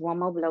do this one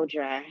more blow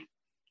dry.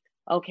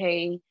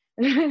 Okay,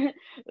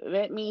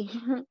 let me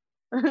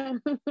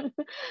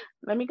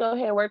let me go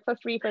ahead and work for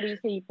free for these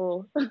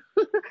people.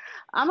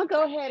 I'm gonna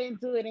go ahead and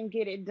do it and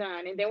get it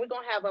done, and then we're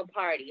gonna have a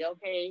party.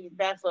 Okay,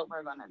 that's what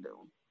we're gonna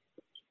do.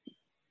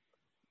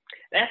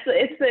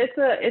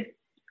 It's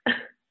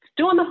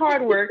doing the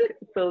hard work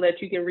so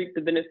that you can reap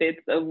the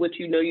benefits of what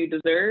you know you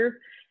deserve.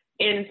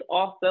 And it's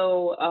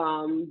also,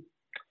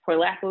 for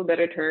lack of a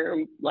better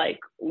term, like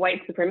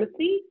white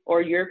supremacy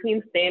or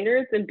European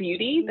standards and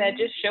beauty that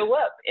just show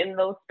up in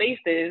those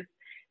spaces,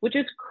 which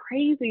is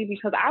crazy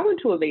because I went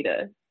to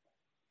Aveda.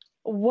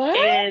 What?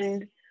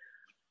 And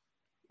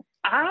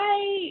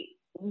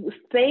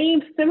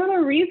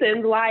similar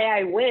reasons why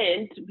I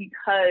went,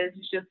 because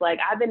it's just like,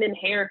 I've been in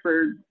hair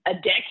for a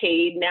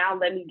decade now,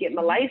 let me get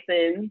my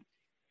license.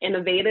 And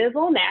Aveda is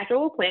all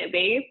natural,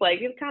 plant-based.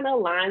 Like, it kind of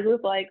aligns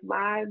with like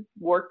my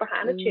work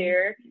behind the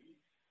chair.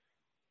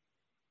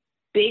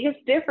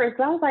 Biggest difference.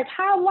 I was like,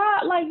 why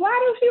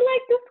don't you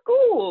like this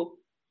school?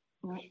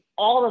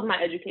 All of my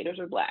educators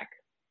are Black.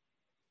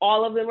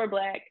 All of them were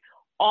Black.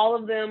 All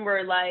of them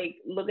were like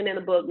looking in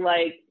the book,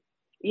 like,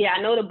 yeah,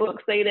 I know the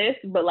books say this,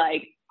 but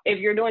like, if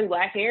you're doing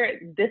Black hair,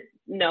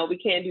 no, we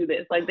can't do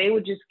this. Like, they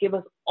would just give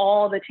us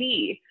all the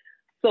tea.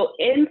 So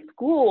in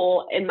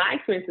school, in my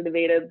experience with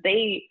Aveda,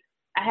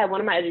 I had one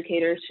of my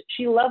educators,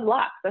 she loved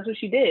locks. That's what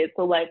she did.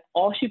 So like,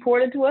 all she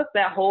poured into us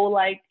that whole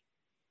like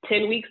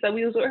 10 weeks that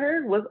we was with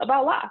her was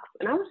about locks.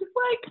 And I was just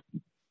like,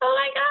 oh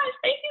my gosh,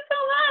 thank you so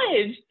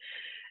much.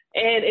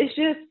 And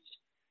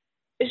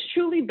it's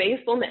truly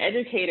based on the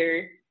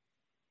educator,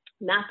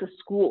 not the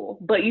school.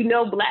 But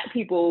Black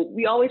people,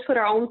 we always put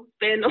our own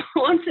spin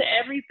onto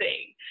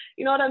everything.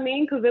 You know what I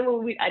mean? Because then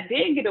I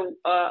did get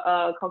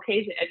a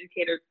Caucasian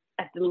educator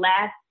at the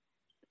last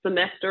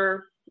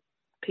semester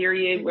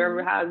period,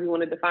 however you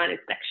want to define it,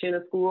 section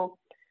of school.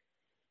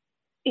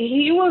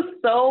 He was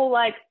so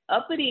like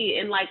uppity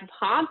and like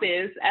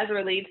pompous as it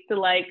relates to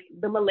like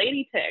the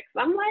Milady text.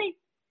 I'm like,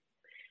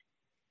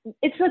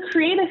 it's a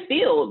creative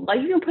field. Like,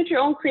 you can put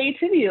your own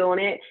creativity on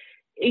it.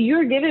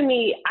 You're giving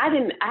me,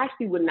 I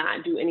actually would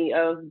not do any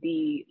of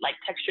the like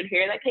textured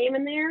hair that came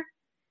in there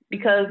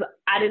because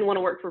I didn't want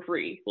to work for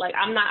free. Like,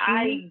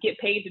 I get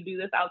paid to do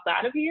this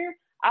outside of here.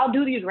 I'll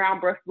do these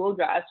round brush blow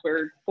dries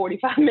for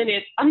 45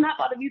 minutes. I'm not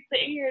about to be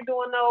sitting here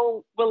doing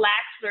no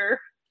relaxer.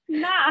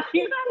 Nah,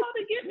 you're not about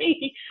to get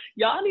me.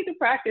 Y'all need to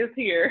practice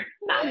here,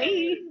 not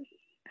me.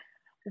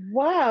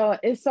 Wow,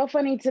 it's so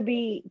funny for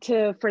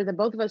the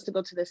both of us to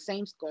go to the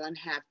same school and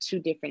have two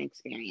different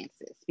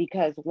experiences,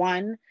 because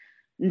one,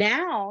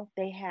 now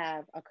they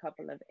have a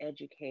couple of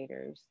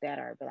educators that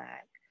are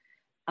Black.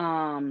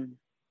 And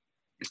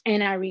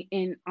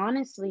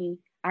honestly,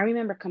 I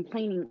remember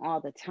complaining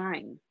all the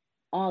time.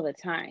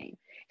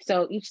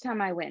 So each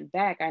time I went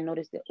back, I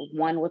noticed that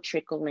one will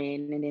trickle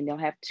in, and then they'll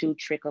have two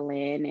trickle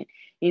in,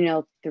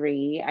 and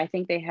three. I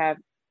think they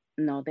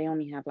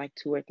only have like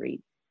two or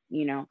three,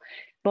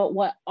 But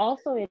what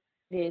also it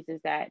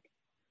is that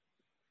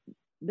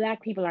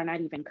Black people are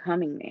not even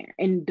coming there.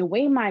 And the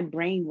way my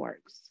brain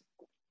works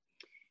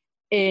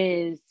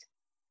is,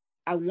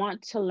 I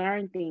want to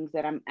learn things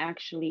that I'm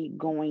actually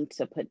going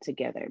to put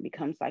together. It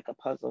becomes like a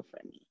puzzle for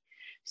me.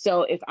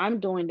 So if I'm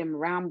doing them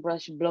round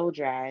brush blow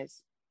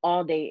dries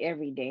all day,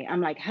 every day,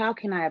 I'm like, how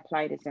can I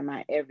apply this in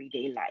my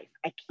everyday life?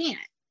 I can't.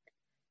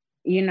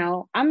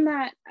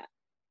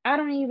 I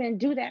don't even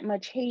do that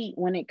much heat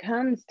when it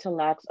comes to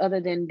locks, other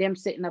than them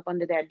sitting up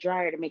under that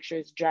dryer to make sure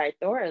it's dried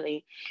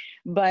thoroughly.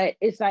 But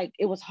it's like,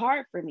 it was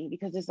hard for me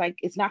because it's like,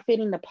 it's not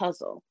fitting the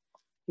puzzle.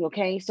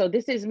 Okay. So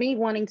this is me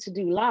wanting to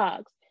do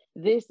locks.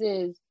 This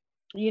is,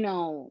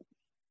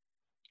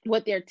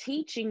 what they're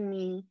teaching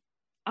me.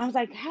 I was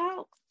like,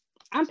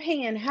 I'm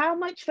paying how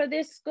much for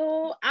this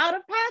school out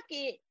of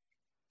pocket,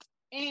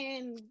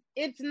 and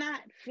it's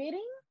not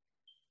fitting?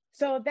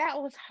 So that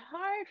was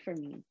hard for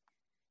me.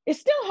 It's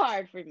still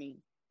hard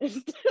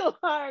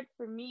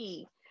for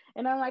me.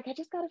 And I'm like, I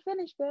just got to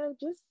finish, babe.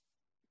 Just,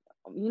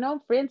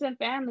 friends and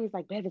families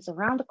like, babe, it's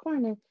around the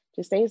corner.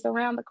 Just say it's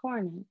around the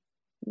corner.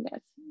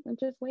 I'm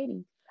just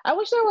waiting. I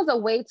wish there was a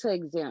way to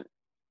exempt,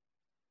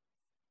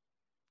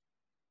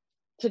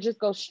 to just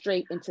go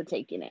straight into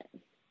taking it,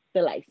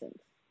 the license.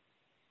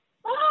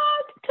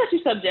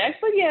 Touchy subject,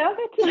 but yeah,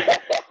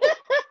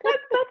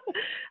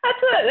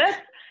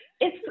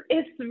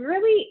 it's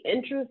really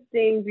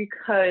interesting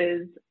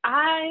because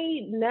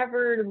I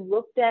never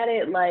looked at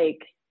it like,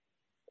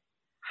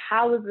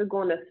 how is it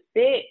going to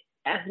fit,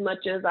 as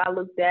much as I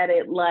looked at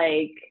it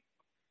like,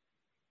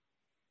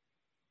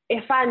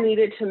 if I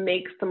needed to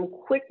make some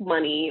quick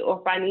money, or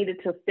if I needed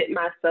to fit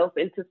myself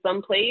into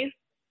some place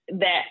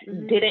that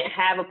didn't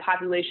have a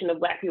population of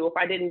Black people,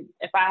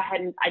 if I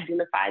hadn't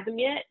identified them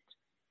yet,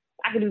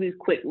 I could do these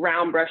quick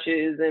round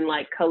brushes and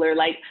like color,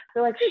 like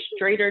they're like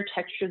straighter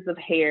textures of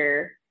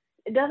hair.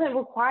 It doesn't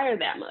require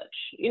that much.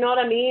 You know what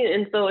I mean?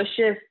 And so it's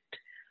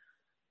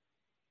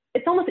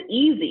almost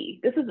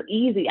easy. This is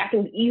easy. I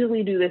can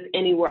easily do this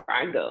anywhere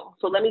I go.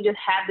 So let me just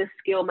have this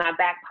skill in my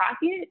back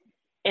pocket,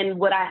 and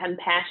what I am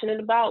passionate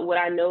about, what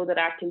I know that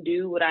I can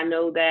do, what I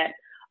know that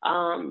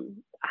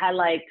I'm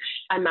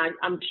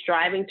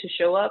striving to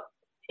show up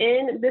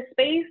in this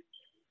space.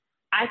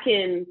 I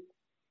can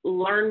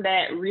learn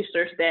that,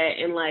 research that,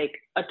 and like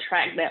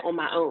attract that on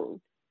my own.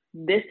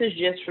 This is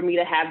just for me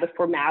to have the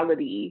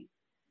formality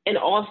and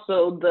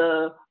also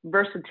the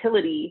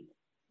versatility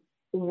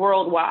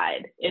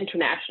worldwide,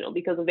 international,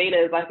 because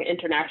Aveda is like an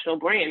international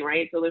brand,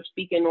 right? So they're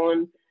speaking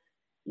on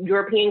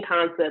European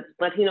concepts,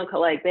 Latino,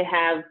 like they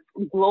have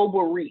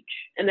global reach.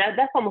 And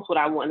that's almost what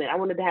I wanted. I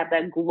wanted to have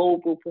that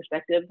global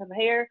perspective of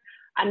hair.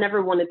 I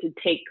never wanted to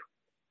take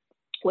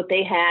what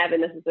they have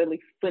and necessarily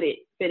fit it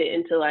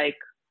into like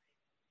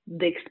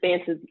the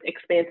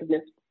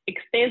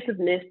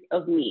expansiveness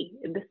of me.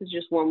 This is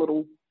just one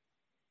little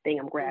thing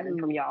I'm grabbing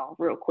from y'all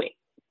real quick.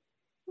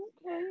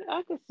 Okay,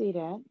 I can see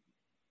that.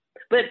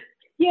 But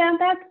yeah,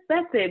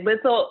 that's it.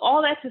 But so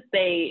all that to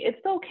say,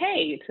 it's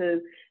okay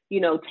to,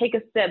 take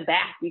a step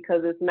back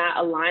because it's not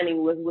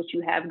aligning with what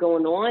you have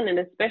going on. And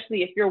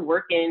especially if you're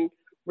working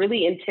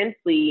really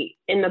intensely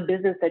in the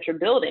business that you're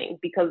building,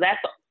 because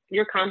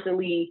you're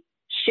constantly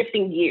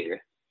shifting gears,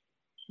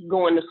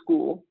 going to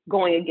school,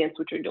 going against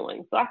what you're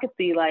doing. So I could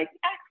see like,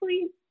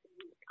 actually,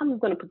 I'm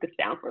just going to put this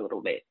down for a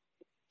little bit.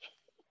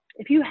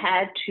 If you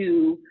had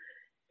to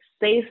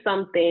say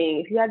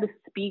something, if you had to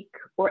speak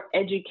or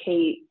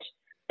educate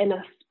an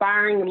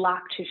aspiring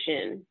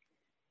loctician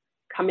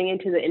coming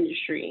into the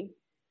industry,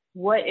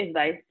 what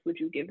advice would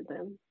you give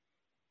them?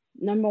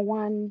 Number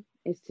one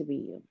is to be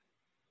you.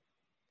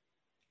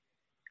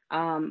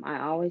 I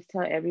always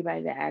tell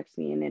everybody that asks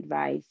me an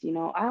advice,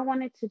 I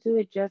wanted to do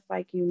it just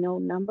like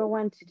number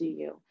one, to do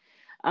you.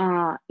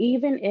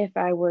 Even if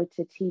I were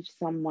to teach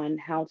someone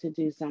how to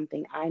do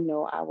something, I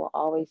know I will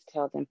always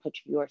tell them, put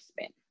your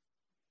spin.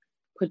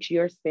 Put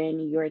your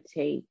spin, your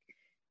take,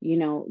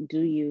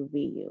 do you,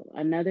 be you.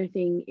 Another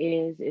thing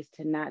is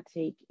to not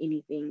take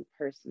anything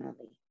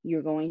personally.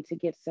 You're going to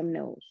get some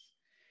no's.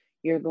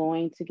 You're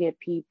going to get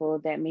people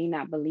that may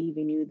not believe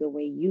in you the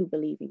way you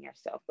believe in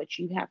yourself, but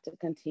you have to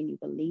continue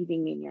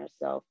believing in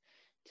yourself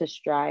to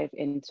strive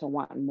and to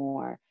want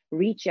more.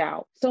 Reach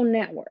out. So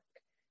network,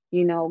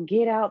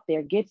 get out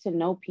there, get to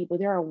know people.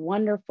 There are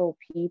wonderful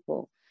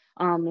people.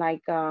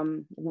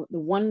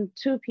 The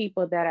two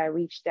people that I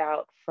reached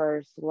out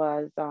first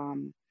was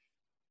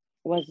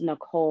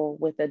Nicole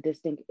with A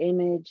Distinct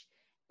Image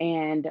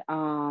and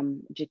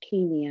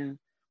Jakemia,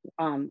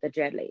 the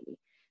dread lady.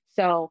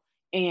 So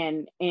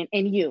and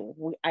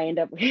you, I end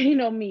up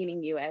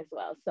meeting you as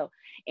well. So,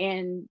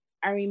 and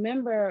I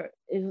remember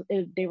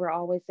they were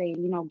always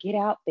saying, get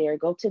out there,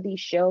 go to these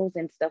shows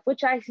and stuff,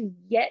 which I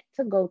yet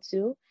to go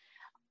to.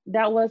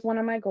 That was one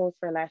of my goals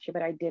for last year,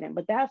 but I didn't.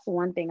 But that's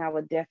one thing I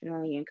would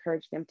definitely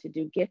encourage them to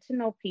do. Get to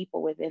know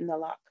people within the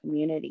lock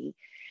community,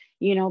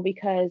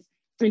 because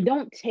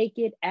don't take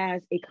it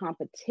as a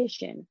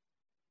competition,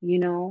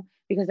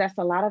 because that's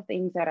a lot of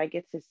things that I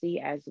get to see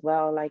as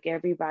well. Like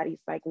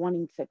everybody's like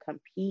wanting to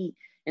compete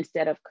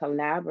instead of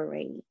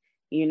collaborate,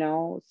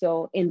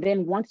 So, and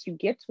then once you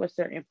get to a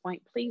certain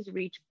point, please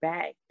reach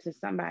back to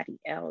somebody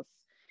else.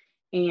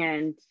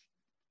 And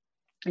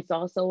it's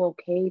also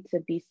okay to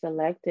be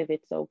selective.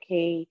 It's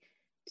okay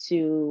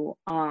to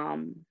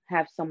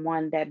have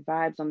someone that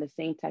vibes on the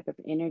same type of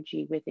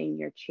energy within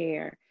your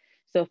chair.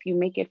 So if you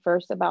make it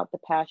first about the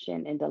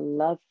passion and the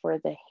love for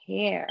the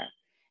hair,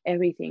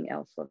 everything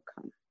else will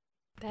come.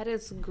 That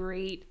is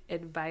great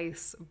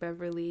advice,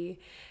 Beverly.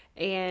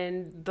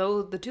 And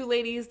though the two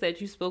ladies that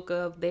you spoke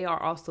of, they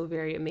are also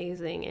very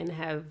amazing and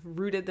have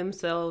rooted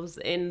themselves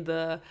in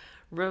the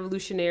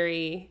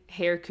revolutionary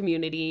hair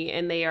community,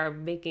 and they are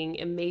making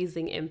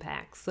amazing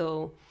impacts.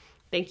 So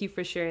thank you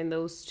for sharing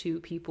those two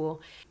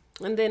people.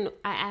 And then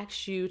I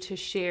asked you to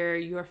share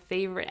your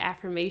favorite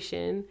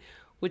affirmation,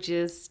 which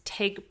is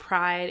take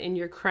pride in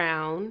your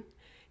crown.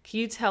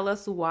 Can you tell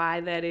us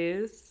why that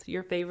is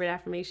your favorite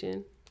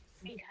affirmation?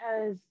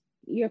 Because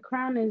your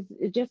crown is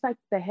just like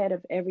the head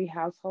of every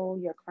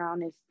household. Your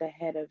crown is the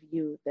head of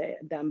you, the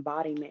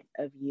embodiment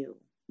of you,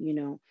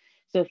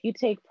 So if you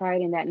take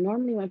pride in that,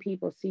 normally when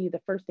people see you,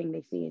 the first thing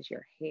they see is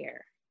your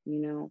hair,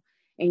 and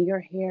your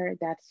hair,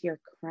 that's your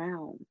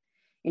crown.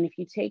 And if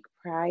you take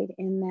pride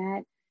in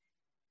that,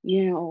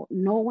 no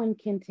one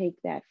can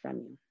take that from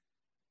you.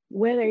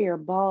 Whether you're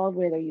bald,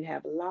 whether you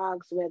have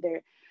locks,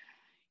 whether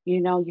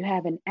you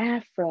have an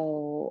afro,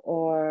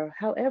 or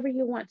however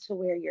you want to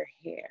wear your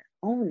hair,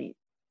 own it,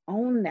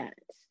 own that.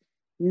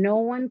 No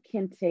one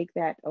can take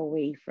that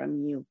away from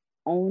you.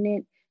 Own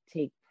it,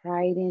 take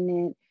pride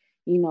in it,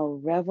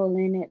 revel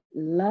in it,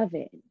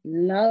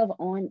 love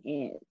on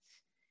it.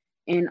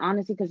 And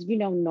honestly, because,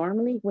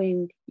 normally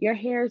when your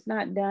hair is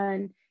not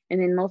done,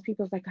 and then most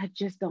people's like, I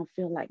just don't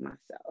feel like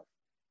myself.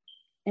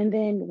 And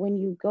then when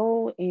you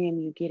go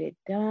and you get it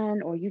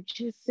done, or you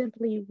just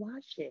simply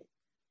wash it,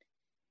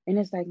 and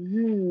it's like,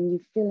 you're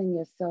feeling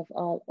yourself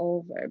all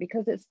over,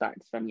 because it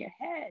starts from your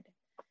head,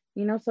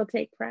 so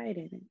take pride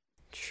in it.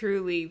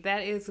 Truly,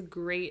 that is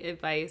great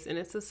advice. And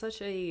it's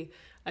such a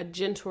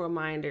gentle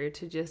reminder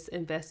to just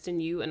invest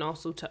in you and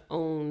also to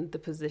own the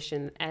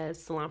position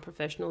as salon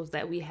professionals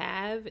that we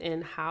have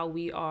and how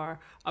we are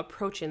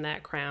approaching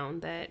that crown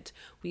that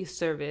we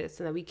service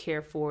and that we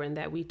care for and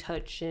that we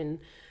touch, and,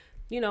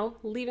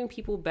 leaving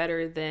people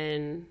better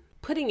than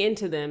putting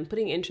into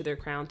their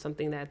crown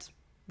something that's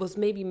was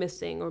maybe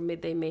missing, or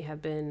they may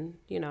have been,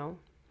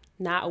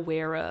 not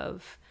aware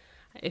of,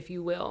 if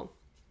you will.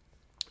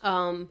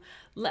 My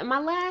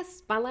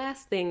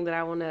last thing that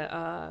I want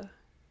to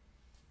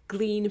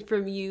glean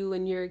from you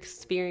and your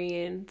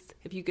experience,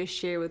 if you could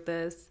share with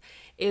us,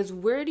 is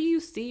where do you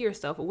see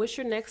yourself? What's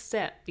your next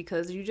step?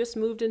 Because you just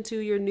moved into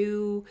your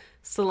new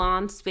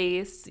salon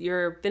space.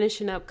 You're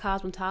finishing up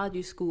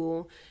cosmetology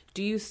school.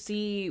 Do you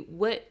see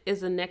what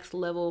is the next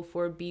level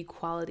for B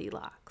Quality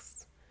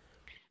Locks?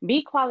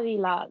 B Quality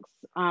Locks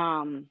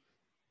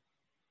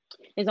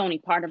is only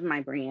part of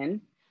my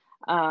brand.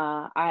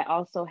 I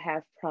also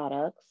have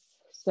products.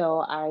 So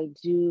I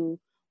do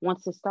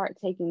want to start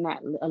taking that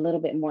a little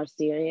bit more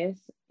serious.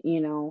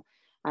 You know,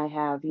 I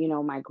have,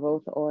 my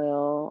growth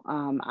oil.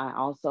 I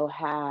also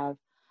have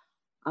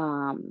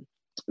um,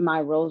 my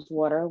rose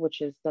water,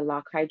 which is the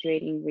lock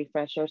hydrating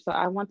refresher. So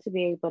I want to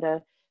be able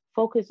to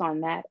focus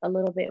on that a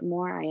little bit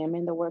more. I am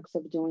in the works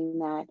of doing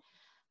that.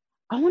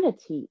 I want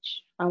to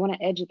teach. I want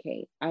to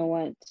educate. I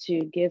want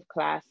to give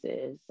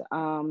classes.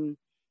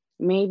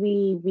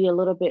 Maybe be a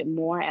little bit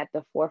more at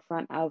the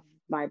forefront of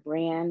my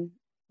brand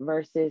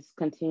versus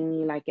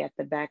continually like at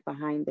the back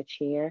behind the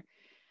chair.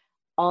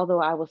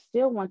 Although I will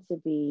still want to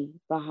be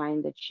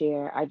behind the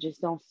chair, I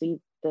just don't see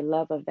the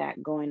love of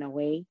that going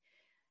away.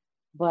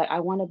 But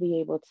I want to be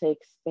able to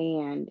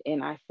expand.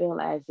 And I feel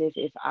as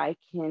if I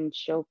can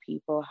show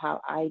people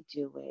how I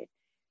do it,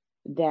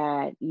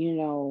 that,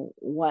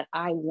 what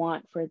I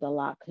want for the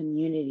lock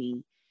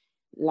community,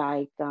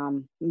 like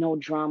no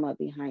drama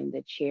behind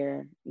the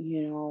chair,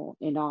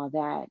 and all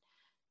that,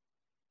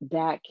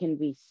 that can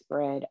be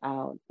spread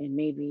out and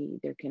maybe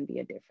there can be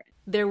a difference.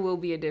 There will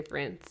be a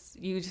difference.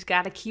 You just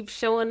got to keep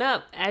showing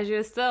up as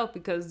yourself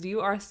because you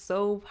are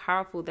so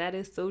powerful. That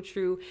is so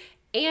true.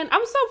 And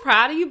I'm so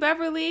proud of you,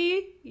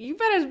 Beverly. You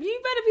better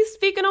be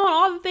speaking on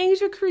all the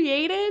things you're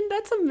creating.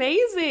 That's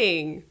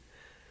amazing.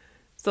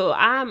 So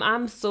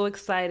I'm so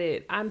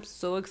excited. I'm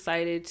so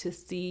excited to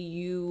see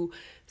you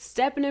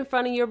stepping in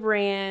front of your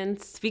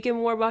brand, speaking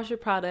more about your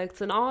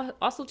products, and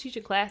also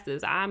teaching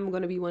classes. I'm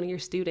going to be one of your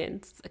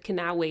students. I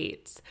cannot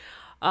wait.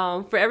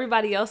 For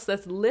everybody else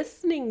that's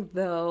listening,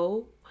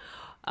 though,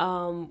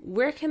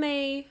 where can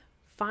they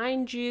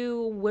find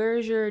you?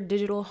 Where's your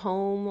digital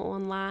home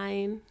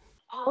online?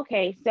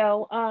 Okay,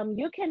 so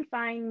you can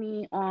find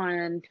me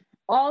on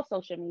all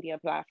social media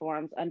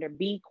platforms under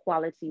B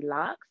Quality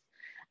Locks.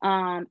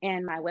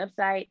 And my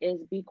website is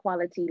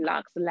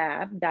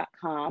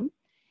bqualitylockslab.com.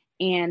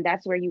 And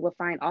that's where you will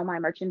find all my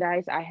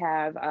merchandise. I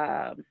have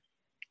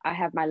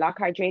my lock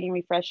hydrating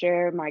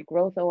refresher, my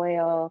growth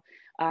oil.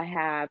 I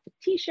have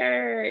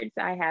t-shirts.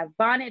 I have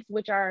bonnets,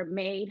 which are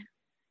made.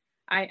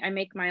 I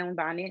make my own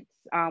bonnets,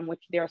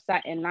 which they're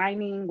satin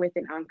lining with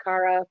an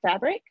Ankara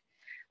fabric.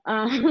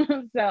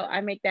 So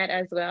I make that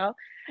as well.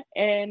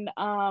 And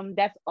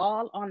that's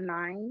all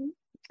online.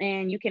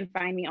 And you can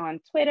find me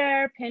on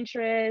Twitter,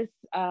 Pinterest,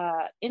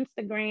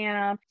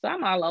 Instagram. So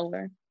I'm all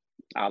over,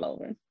 all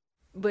over.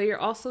 But you're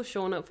also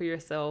showing up for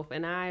yourself,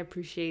 and I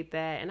appreciate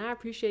that. And I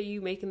appreciate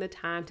you making the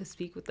time to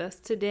speak with us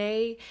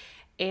today.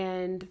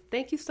 And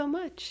thank you so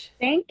much.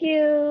 Thank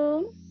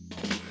you.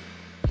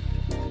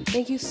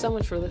 Thank you so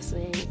much for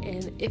listening.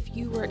 And if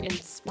you were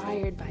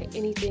inspired by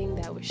anything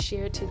that was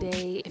shared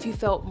today, if you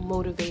felt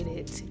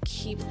motivated to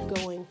keep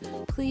going,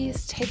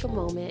 please take a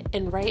moment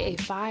and write a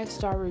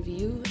 5-star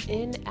review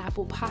in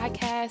Apple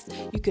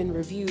Podcasts. You can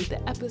review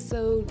the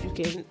episode. You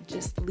can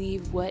just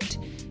leave what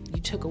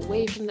you took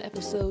away from the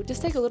episode.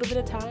 Just take a little bit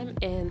of time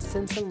and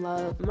send some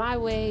love my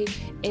way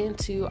and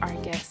to our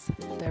guest,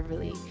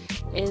 Beverly,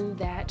 in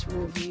that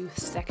review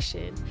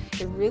section.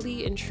 It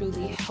really and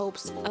truly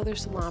helps other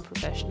salon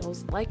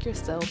professionals like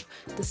yourself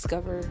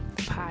discover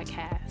the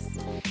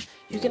podcast.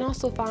 You can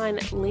also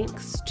find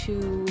links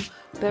to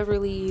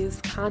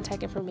Beverly's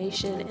contact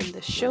information in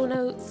the show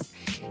notes.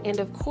 And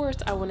of course,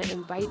 I want to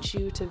invite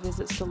you to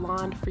visit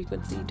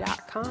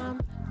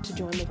salonfrequency.com to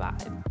join the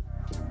vibe.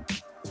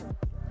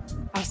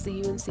 I'll see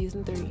you in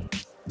season 3.